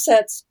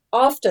marmosets,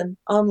 often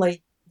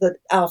only the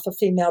alpha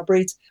female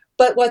breeds.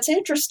 But what's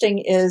interesting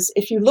is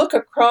if you look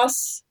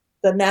across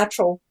the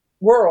natural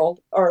world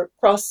or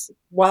across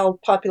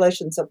wild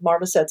populations of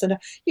marmosets, and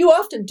you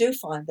often do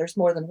find there's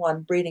more than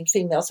one breeding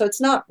female, so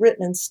it's not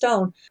written in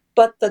stone,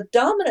 but the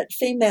dominant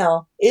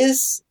female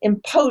is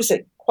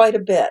imposing quite a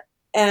bit.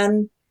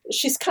 And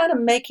she's kind of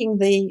making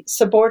the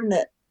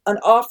subordinate an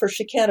offer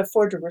she can't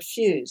afford to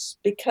refuse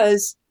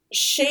because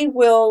she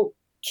will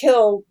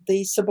kill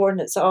the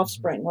subordinate's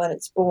offspring when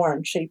it's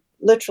born. She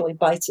literally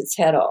bites its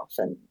head off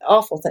and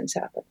awful things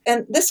happen.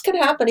 And this could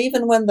happen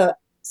even when the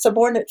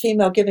subordinate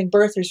female giving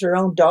birth is her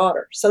own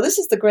daughter. So this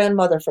is the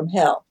grandmother from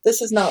hell.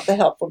 This is not the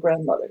helpful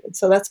grandmother. And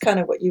so that's kind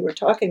of what you were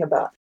talking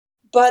about.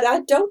 But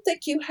I don't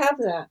think you have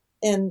that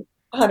in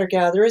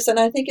hunter-gatherers, and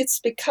I think it's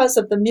because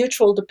of the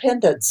mutual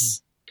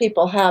dependence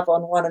people have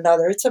on one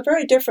another. It's a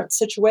very different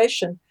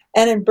situation.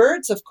 And in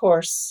birds, of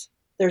course,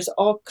 there's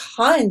all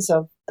kinds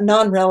of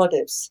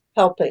non-relatives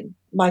helping.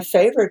 My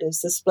favorite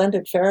is the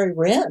splendid fairy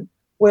wren,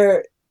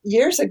 where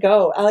years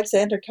ago,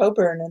 Alexander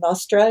Coburn in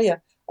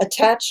Australia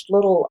attached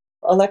little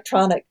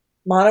electronic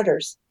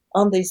monitors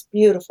on these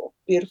beautiful,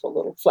 beautiful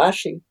little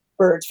flashy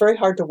birds, very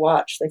hard to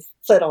watch. They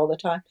flit all the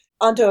time,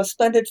 onto a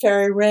splendid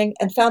fairy ring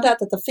and found out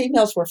that the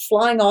females were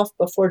flying off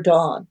before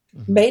dawn,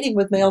 mating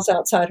with males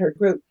outside her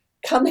group,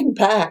 coming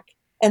back,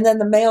 and then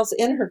the males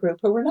in her group,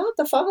 who were not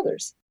the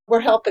fathers,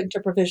 were helping to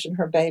provision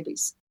her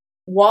babies.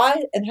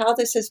 Why and how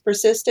this has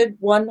persisted,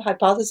 one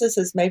hypothesis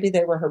is maybe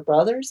they were her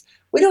brothers.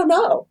 We don't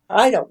know.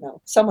 I don't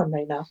know. Someone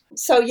may know.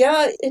 So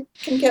yeah, it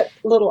can get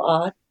a little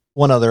odd.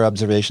 One other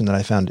observation that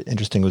I found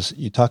interesting was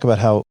you talk about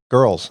how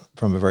girls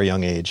from a very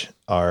young age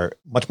are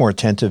much more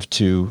attentive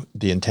to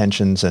the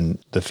intentions and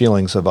the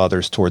feelings of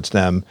others towards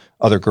them,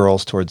 other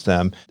girls towards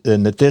them,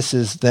 and that this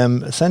is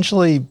them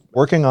essentially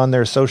working on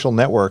their social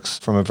networks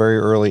from a very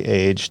early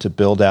age to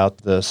build out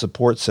the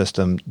support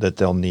system that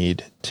they'll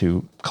need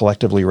to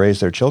collectively raise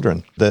their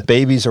children. The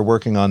babies are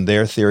working on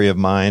their theory of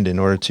mind in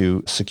order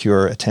to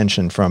secure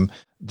attention from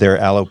their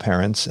allo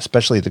parents,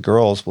 especially the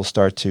girls, will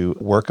start to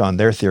work on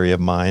their theory of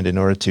mind in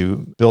order to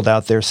build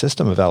out their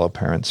system of allo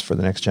parents for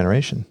the next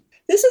generation.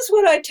 This is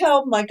what I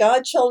tell my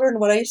godchildren,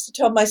 what I used to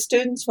tell my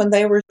students when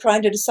they were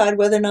trying to decide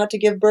whether or not to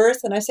give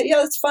birth. And I say, yeah,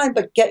 that's fine,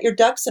 but get your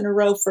ducks in a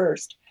row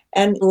first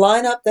and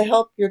line up the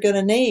help you're going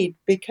to need,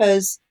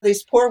 because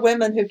these poor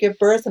women who give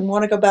birth and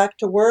want to go back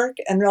to work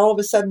and all of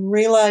a sudden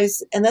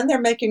realize, and then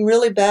they're making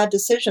really bad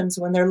decisions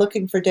when they're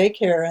looking for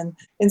daycare. And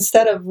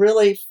instead of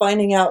really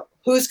finding out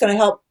who's going to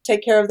help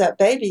take care of that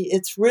baby,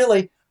 it's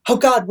really, oh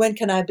God, when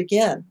can I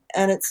begin?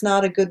 And it's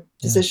not a good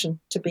position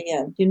to be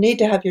in. You need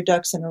to have your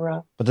ducks in a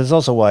row. But that's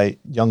also why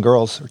young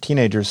girls or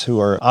teenagers who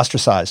are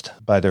ostracized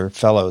by their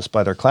fellows,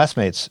 by their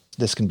classmates,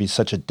 this can be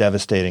such a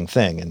devastating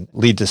thing and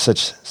lead to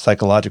such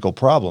psychological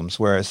problems.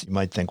 Whereas you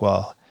might think,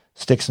 well,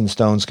 sticks and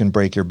stones can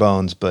break your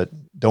bones, but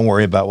don't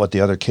worry about what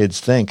the other kids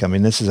think. I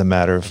mean, this is a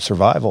matter of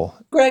survival.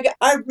 Greg,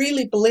 I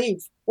really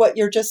believe what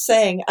you're just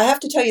saying. I have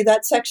to tell you,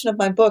 that section of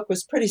my book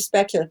was pretty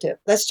speculative.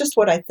 That's just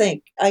what I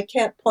think. I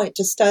can't point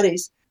to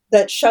studies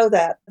that show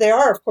that. There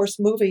are, of course,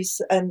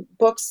 movies and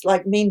books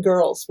like Mean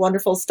Girls,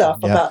 wonderful stuff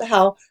about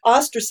how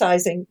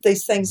ostracizing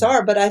these things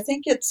are. But I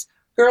think it's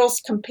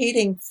girls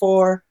competing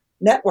for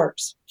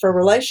networks, for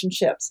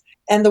relationships.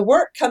 And the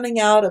work coming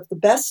out of the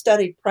best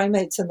studied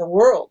primates in the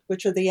world,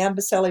 which are the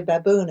Amboseli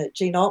baboon at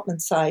Gene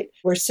Altman's site,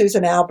 where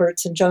Susan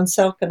Alberts and Joan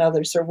Selk and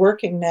others are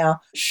working now,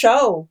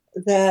 show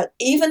that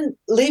even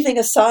leaving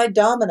aside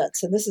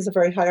dominance, and this is a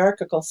very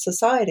hierarchical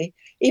society,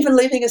 even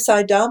leaving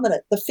aside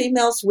dominant, the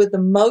females with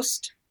the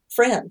most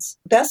friends,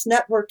 best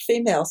networked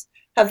females,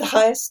 have the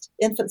highest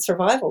infant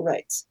survival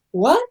rates.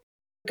 What?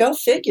 Go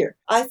figure.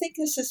 I think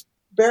this is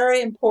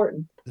very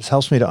important. This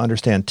helps me to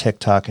understand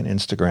TikTok and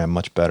Instagram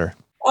much better.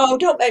 Oh,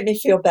 don't make me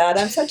feel bad.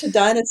 I'm such a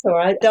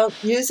dinosaur. I don't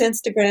use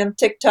Instagram,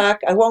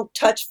 TikTok. I won't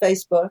touch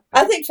Facebook.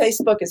 I think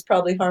Facebook is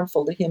probably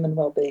harmful to human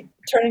well-being,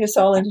 turning us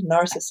all into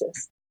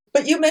narcissists.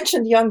 But you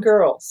mentioned young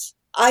girls.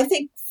 I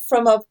think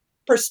from a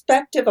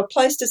perspective, a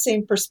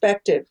Pleistocene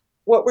perspective,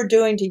 what we're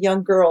doing to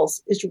young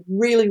girls is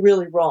really,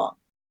 really wrong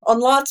on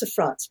lots of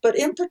fronts. But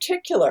in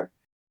particular,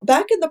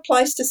 back in the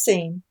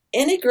Pleistocene,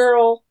 any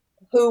girl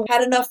who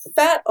had enough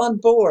fat on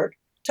board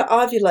to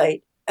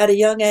ovulate at a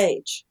young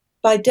age,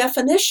 by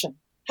definition,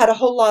 had a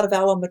whole lot of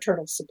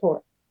allomaternal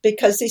support,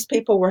 because these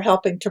people were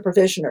helping to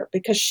provision her,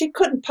 because she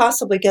couldn't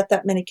possibly get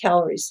that many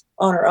calories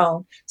on her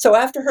own. So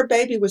after her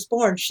baby was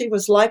born, she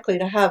was likely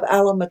to have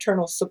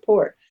allomaternal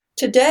support.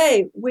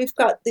 Today, we've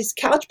got these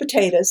couch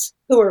potatoes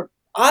who are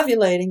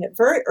ovulating at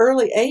very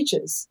early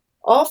ages,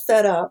 all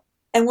fed up,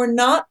 and we're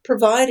not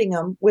providing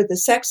them with the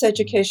sex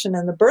education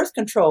and the birth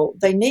control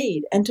they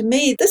need. And to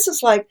me, this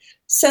is like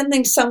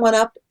sending someone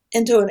up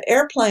into an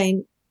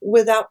airplane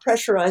without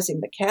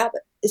pressurizing the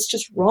cabin. It's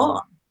just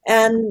wrong.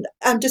 And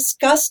I'm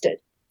disgusted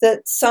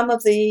that some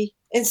of the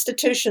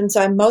institutions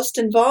I'm most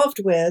involved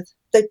with,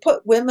 they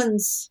put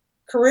women's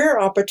career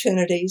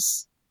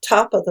opportunities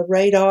top of the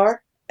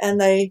radar,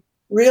 and they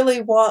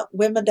really want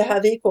women to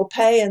have equal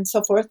pay and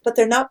so forth, but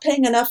they're not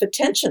paying enough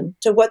attention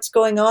to what's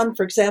going on,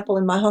 for example,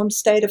 in my home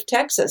state of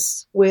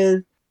Texas,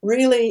 with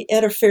really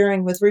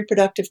interfering with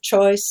reproductive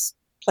choice,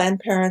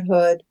 Planned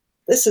Parenthood.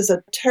 This is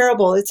a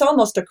terrible, it's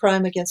almost a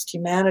crime against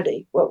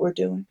humanity, what we're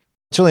doing.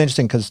 It's really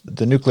interesting because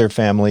the nuclear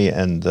family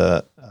and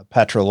the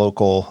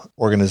patrilocal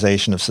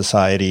organization of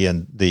society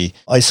and the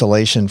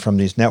isolation from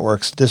these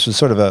networks, this was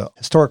sort of a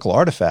historical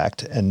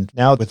artifact. And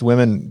now with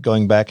women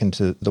going back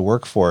into the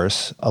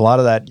workforce, a lot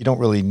of that, you don't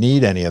really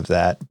need any of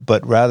that.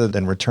 But rather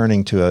than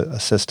returning to a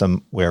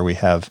system where we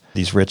have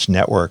these rich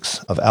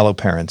networks of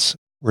alloparents,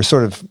 we're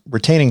sort of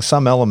retaining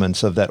some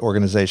elements of that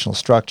organizational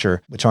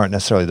structure, which aren't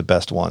necessarily the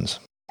best ones.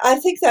 I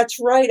think that's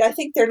right. I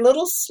think they're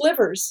little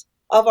slivers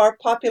of our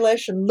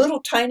population, little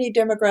tiny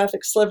demographic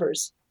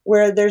slivers,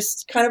 where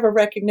there's kind of a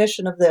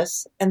recognition of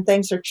this and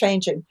things are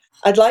changing.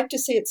 I'd like to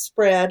see it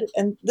spread,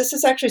 and this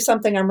is actually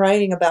something I'm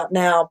writing about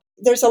now.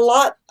 There's a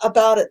lot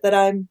about it that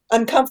I'm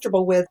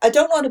uncomfortable with. I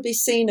don't want to be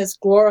seen as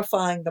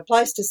glorifying the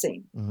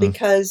Pleistocene,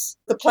 because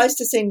the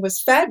Pleistocene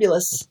was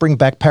fabulous. Let's bring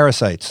back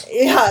parasites.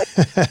 Yeah.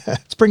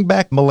 Let's bring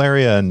back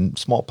malaria and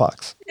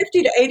smallpox.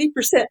 50 to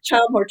 80%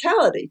 child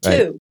mortality, too.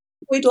 Right.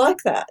 We'd like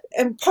that.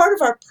 And part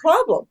of our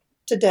problem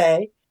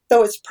today,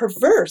 though it's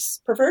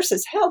perverse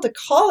as hell to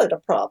call it a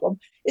problem,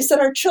 is that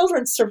our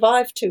children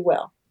survive too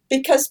well.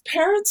 Because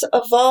parents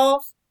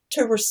evolve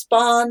to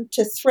respond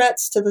to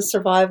threats to the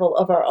survival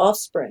of our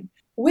offspring.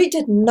 We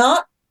did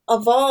not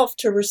evolve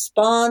to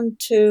respond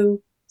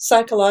to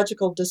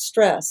psychological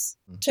distress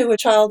to a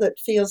child that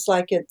feels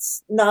like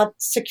it's not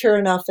secure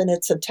enough in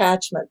its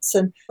attachments.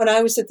 And when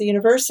I was at the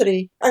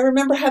university, I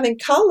remember having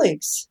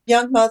colleagues,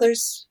 young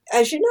mothers,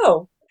 as you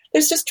know,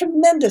 there's just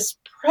tremendous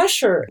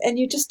pressure and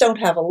you just don't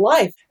have a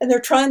life. And they're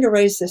trying to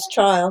raise this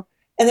child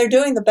and they're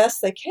doing the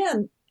best they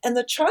can. And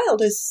the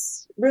child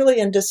is really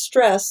in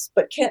distress,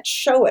 but can't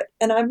show it.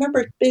 And I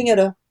remember being at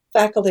a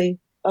faculty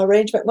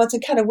arrangement once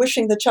and kind of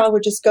wishing the child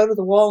would just go to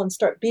the wall and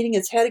start beating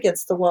its head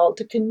against the wall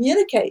to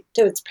communicate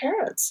to its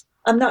parents,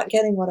 I'm not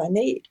getting what I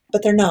need,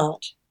 but they're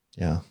not.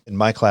 Yeah. In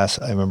my class,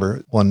 I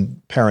remember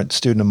one parent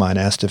student of mine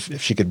asked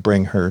if she could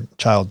bring her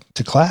child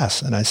to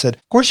class. And I said,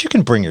 of course you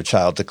can bring your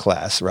child to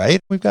class, right?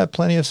 We've got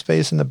plenty of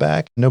space in the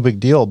back. No big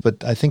deal.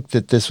 But I think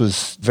that this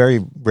was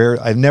very rare.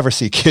 I never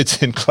see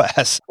kids in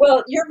class.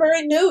 Well, you're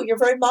very new. You're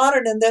very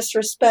modern in this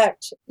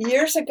respect.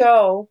 Years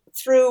ago,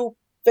 through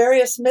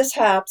various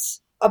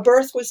mishaps, a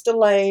birth was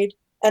delayed.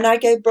 And I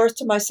gave birth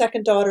to my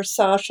second daughter,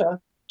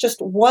 Sasha,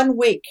 just 1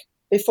 week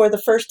before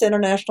the first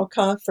international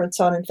conference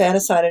on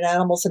infanticide in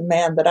animals and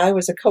man that I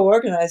was a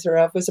co-organizer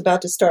of was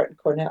about to start in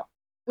Cornell.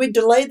 We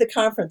delayed the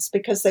conference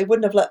because they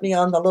wouldn't have let me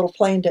on the little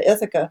plane to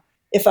Ithaca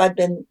if I'd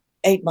been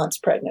 8 months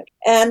pregnant.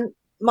 And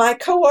my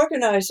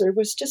co-organizer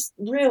was just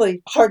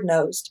really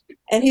hard-nosed.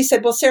 And he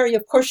said, well, Sarah,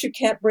 of course you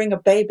can't bring a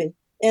baby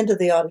into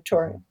the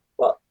auditorium.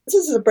 Well, this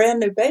is a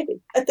brand new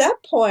baby. At that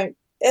point,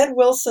 Ed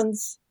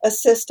Wilson's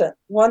assistant,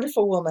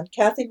 wonderful woman,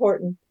 Kathy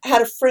Horton,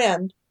 had a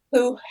friend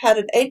who had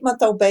an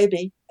 8-month-old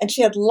baby, and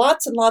she had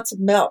lots and lots of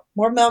milk,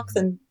 more milk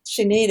than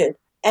she needed.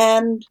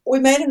 And we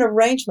made an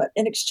arrangement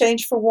in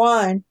exchange for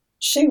wine.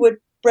 She would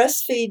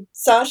breastfeed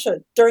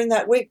Sasha during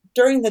that week,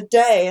 during the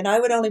day, and I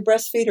would only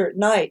breastfeed her at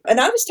night. And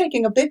I was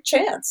taking a big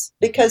chance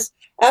because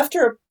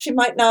after she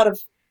might not have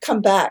come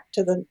back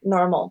to the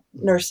normal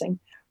nursing.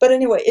 But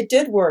anyway, it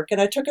did work,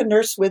 and I took a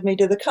nurse with me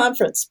to the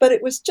conference. But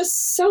it was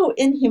just so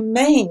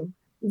inhumane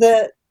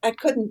that I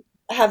couldn't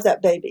have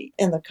that baby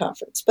in the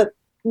conference. But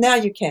now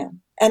you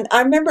can. And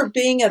I remember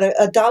being at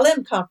a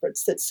Dalim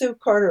conference that Sue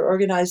Carter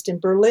organized in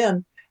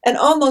Berlin and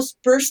almost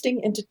bursting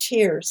into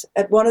tears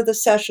at one of the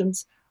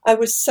sessions. I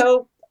was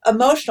so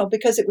emotional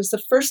because it was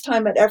the first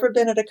time I'd ever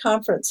been at a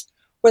conference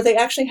where they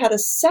actually had a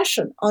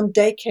session on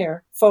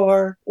daycare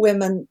for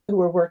women who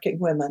were working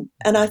women.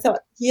 And I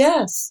thought,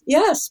 yes,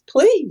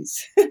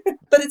 please.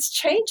 But it's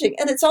changing,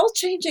 and it's all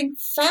changing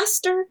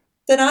faster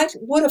than I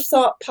would have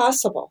thought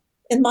possible.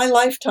 In my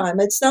lifetime,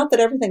 it's not that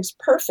everything's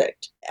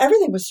perfect.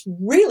 Everything was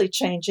really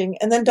changing.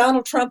 And then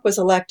Donald Trump was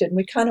elected and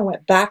we kind of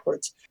went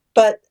backwards.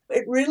 But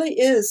it really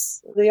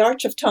is the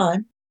arch of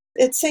time.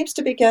 It seems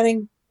to be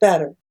getting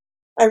better.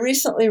 I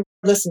recently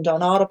listened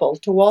on Audible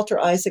to Walter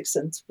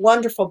Isaacson's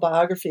wonderful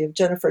biography of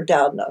Jennifer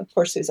Doudna, of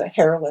course, who's a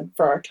heroine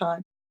for our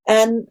time.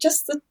 And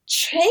just the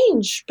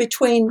change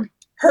between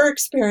her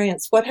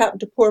experience, what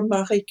happened to poor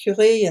Marie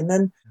Curie, and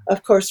then,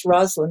 of course,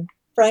 Rosalind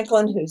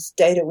Franklin, whose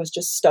data was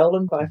just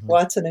stolen by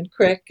Watson and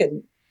Crick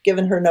and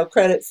given her no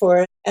credit for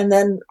it. And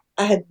then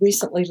I had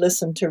recently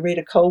listened to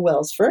Rita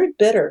Colwell's very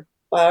bitter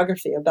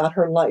biography about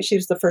her life. She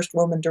was the first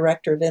woman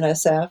director of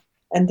NSF.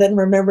 And then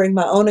remembering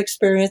my own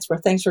experience where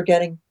things were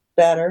getting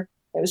better.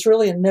 It was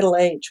really in middle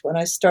age when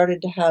I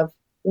started to have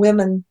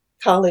women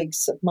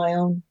colleagues of my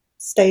own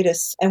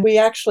status. And we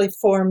actually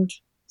formed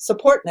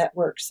support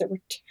networks that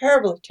were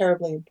terribly,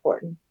 terribly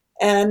important.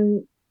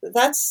 And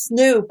that's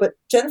new, but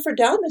Jennifer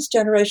Doudna's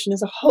generation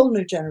is a whole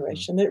new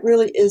generation. It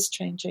really is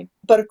changing.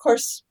 But of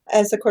course,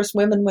 as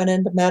women went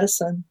into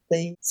medicine,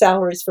 the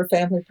salaries for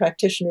family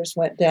practitioners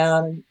went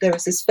down. And there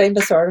was this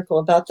famous article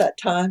about that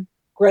time.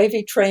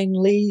 Gravy train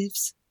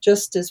leaves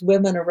just as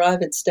women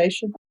arrive at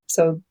station.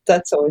 So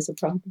that's always a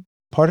problem.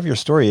 Part of your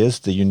story is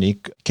the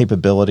unique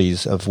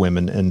capabilities of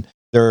women. And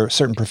there are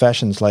certain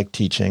professions like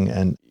teaching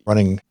and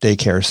running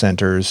daycare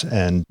centers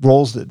and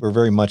roles that were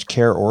very much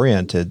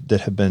care-oriented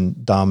that have been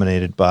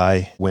dominated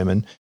by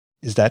women.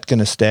 Is that going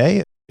to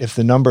stay? If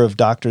the number of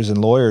doctors and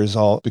lawyers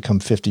all become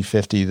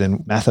 50-50,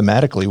 then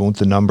mathematically, won't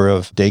the number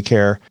of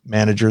daycare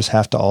managers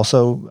have to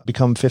also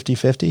become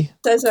 50-50?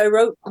 As I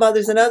wrote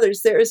Mothers and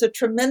Others, there is a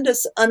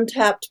tremendous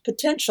untapped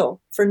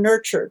potential for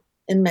nurture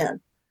in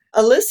men.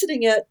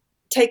 Eliciting it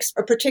takes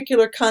a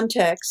particular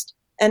context,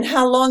 and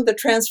how long the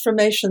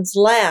transformations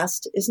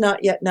last is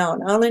not yet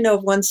known. I only know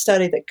of one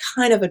study that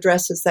kind of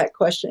addresses that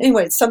question.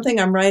 Anyway, it's something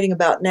I'm writing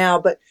about now,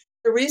 but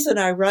the reason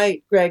I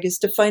write, Greg, is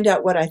to find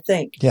out what I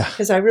think,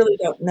 because I really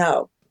don't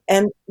know.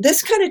 And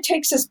this kind of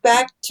takes us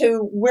back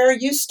to where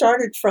you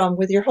started from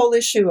with your whole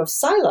issue of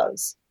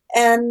silos.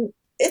 And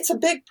it's a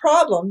big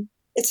problem.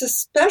 It's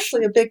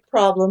especially a big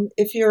problem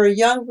if you're a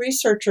young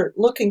researcher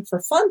looking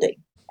for funding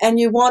and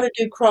you want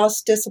to do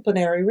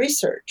cross-disciplinary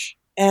research.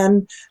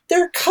 And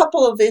there are a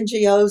couple of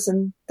NGOs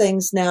and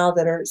things now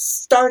that are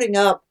starting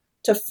up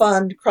to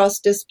fund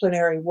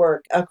cross-disciplinary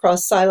work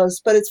across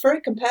silos, but it's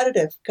very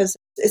competitive because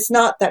it's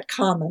not that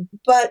common.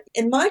 But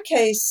in my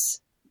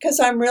case, because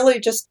I'm really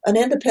just an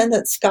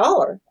independent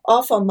scholar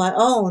off on my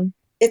own,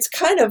 it's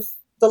kind of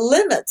the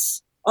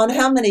limits on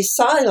how many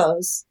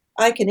silos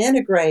I can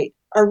integrate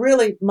are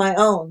really my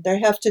own. They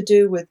have to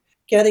do with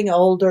getting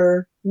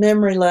older,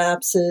 memory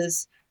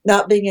lapses,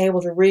 not being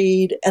able to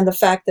read, and the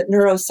fact that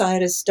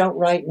neuroscientists don't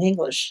write in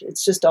English.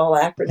 It's just all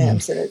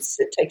acronyms, and it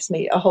takes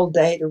me a whole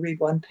day to read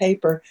one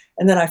paper,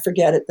 and then I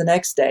forget it the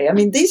next day. I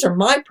mean, these are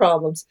my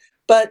problems,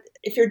 But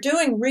if you're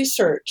doing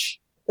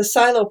research, the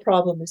silo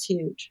problem is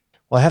huge.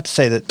 Well, I have to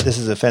say that this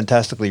is a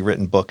fantastically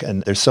written book,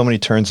 and there's so many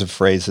turns of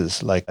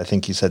phrases. Like, I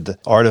think you said the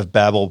art of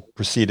babble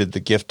preceded the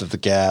gift of the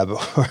gab,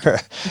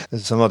 or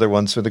there's some other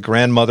ones for the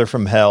grandmother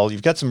from hell.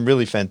 You've got some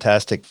really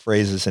fantastic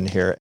phrases in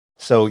here.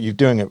 So you're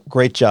doing a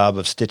great job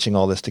of stitching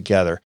all this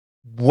together.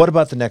 What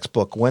about the next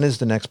book? When is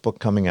the next book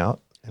coming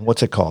out, and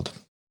what's it called?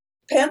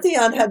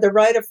 Pantheon had the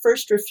right of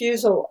first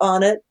refusal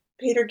on it.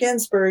 Peter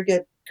Ginsburg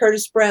at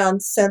Curtis Brown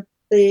sent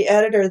the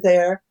editor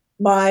there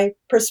my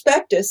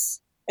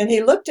prospectus, and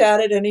he looked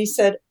at it and he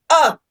said,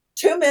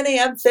 too many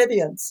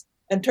amphibians,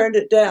 and turned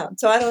it down.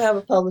 So I don't have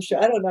a publisher.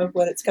 I don't know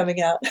when it's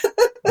coming out.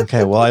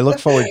 Okay, well, I look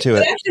forward to it.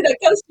 Actually, that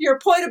goes to your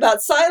point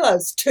about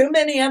silos. Too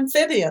many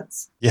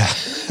amphibians. Yeah.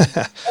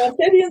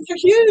 Amphibians are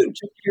huge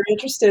if you're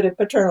interested in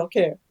paternal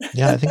care.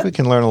 Yeah, I think we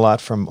can learn a lot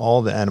from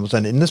all the animals.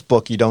 And in this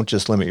book, you don't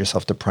just limit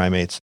yourself to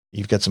primates.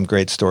 You've got some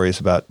great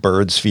stories about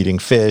birds feeding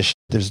fish.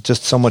 There's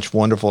just so much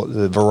wonderful,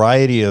 the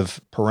variety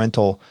of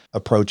parental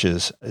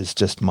approaches is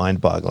just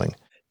mind-boggling.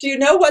 Do you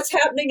know what's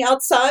happening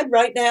outside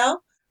right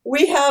now?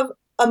 We have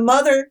a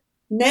mother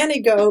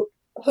nanny goat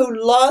who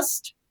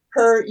lost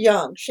her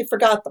young. She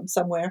forgot them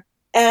somewhere.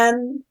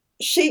 And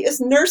she is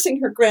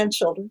nursing her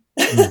grandchildren.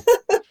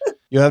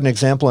 You have an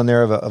example in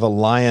there of a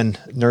lion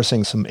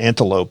nursing some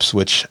antelopes,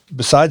 which,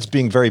 besides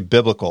being very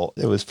biblical,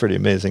 it was pretty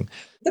amazing.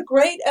 The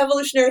great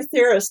evolutionary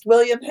theorist,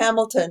 William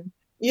Hamilton,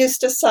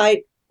 used to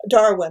cite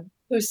Darwin,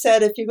 who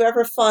said, if you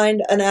ever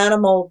find an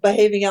animal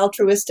behaving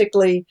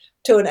altruistically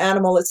to an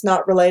animal it's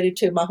not related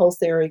to, my whole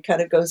theory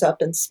kind of goes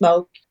up in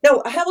smoke.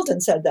 No, Hamilton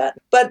said that.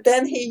 But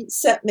then he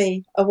sent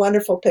me a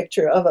wonderful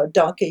picture of a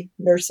donkey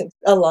nursing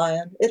a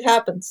lion. It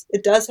happens.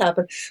 It does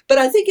happen. But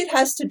I think it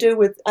has to do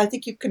with, I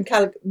think you can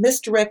kind of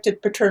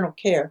misdirected paternal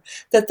care,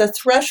 that the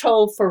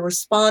threshold for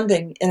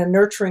responding in a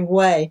nurturing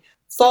way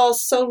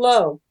falls so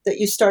low that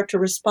you start to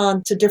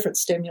respond to different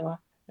stimuli.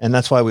 And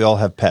that's why we all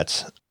have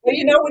pets. Well,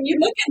 you know, when you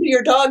look into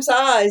your dog's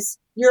eyes,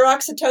 your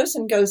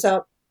oxytocin goes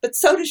up, but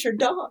so does your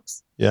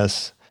dog's.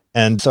 Yes.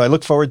 And so I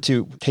look forward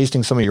to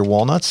tasting some of your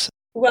walnuts.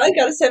 Well, you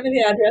got to send me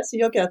the address and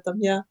you'll get them,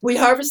 yeah. We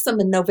harvest them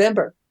in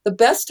November. The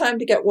best time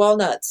to get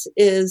walnuts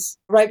is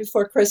right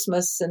before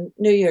Christmas and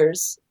New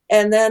Year's.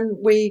 And then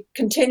we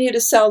continue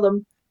to sell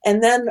them.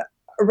 And then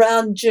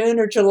around June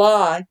or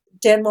July,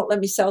 Dan won't let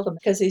me sell them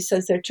because he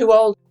says they're too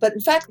old. But in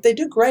fact, they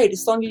do great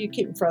as long as you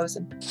keep them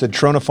frozen.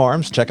 Cedrona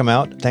Farms, check them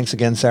out. Thanks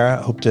again, Sarah.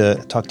 Hope to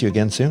talk to you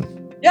again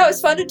soon. Yeah, it was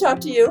fun to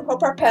talk to you.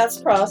 Hope our paths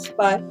cross.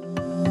 Bye.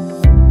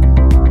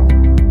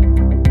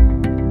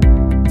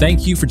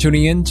 Thank you for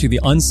tuning in to the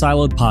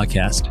Unsiloed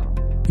podcast.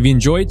 If you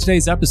enjoyed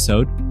today's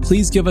episode,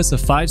 please give us a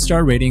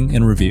 5-star rating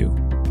and review.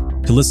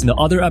 To listen to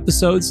other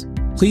episodes,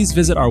 please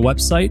visit our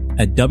website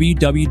at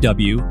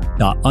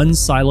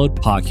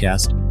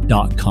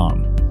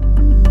www.unsiloedpodcast.com.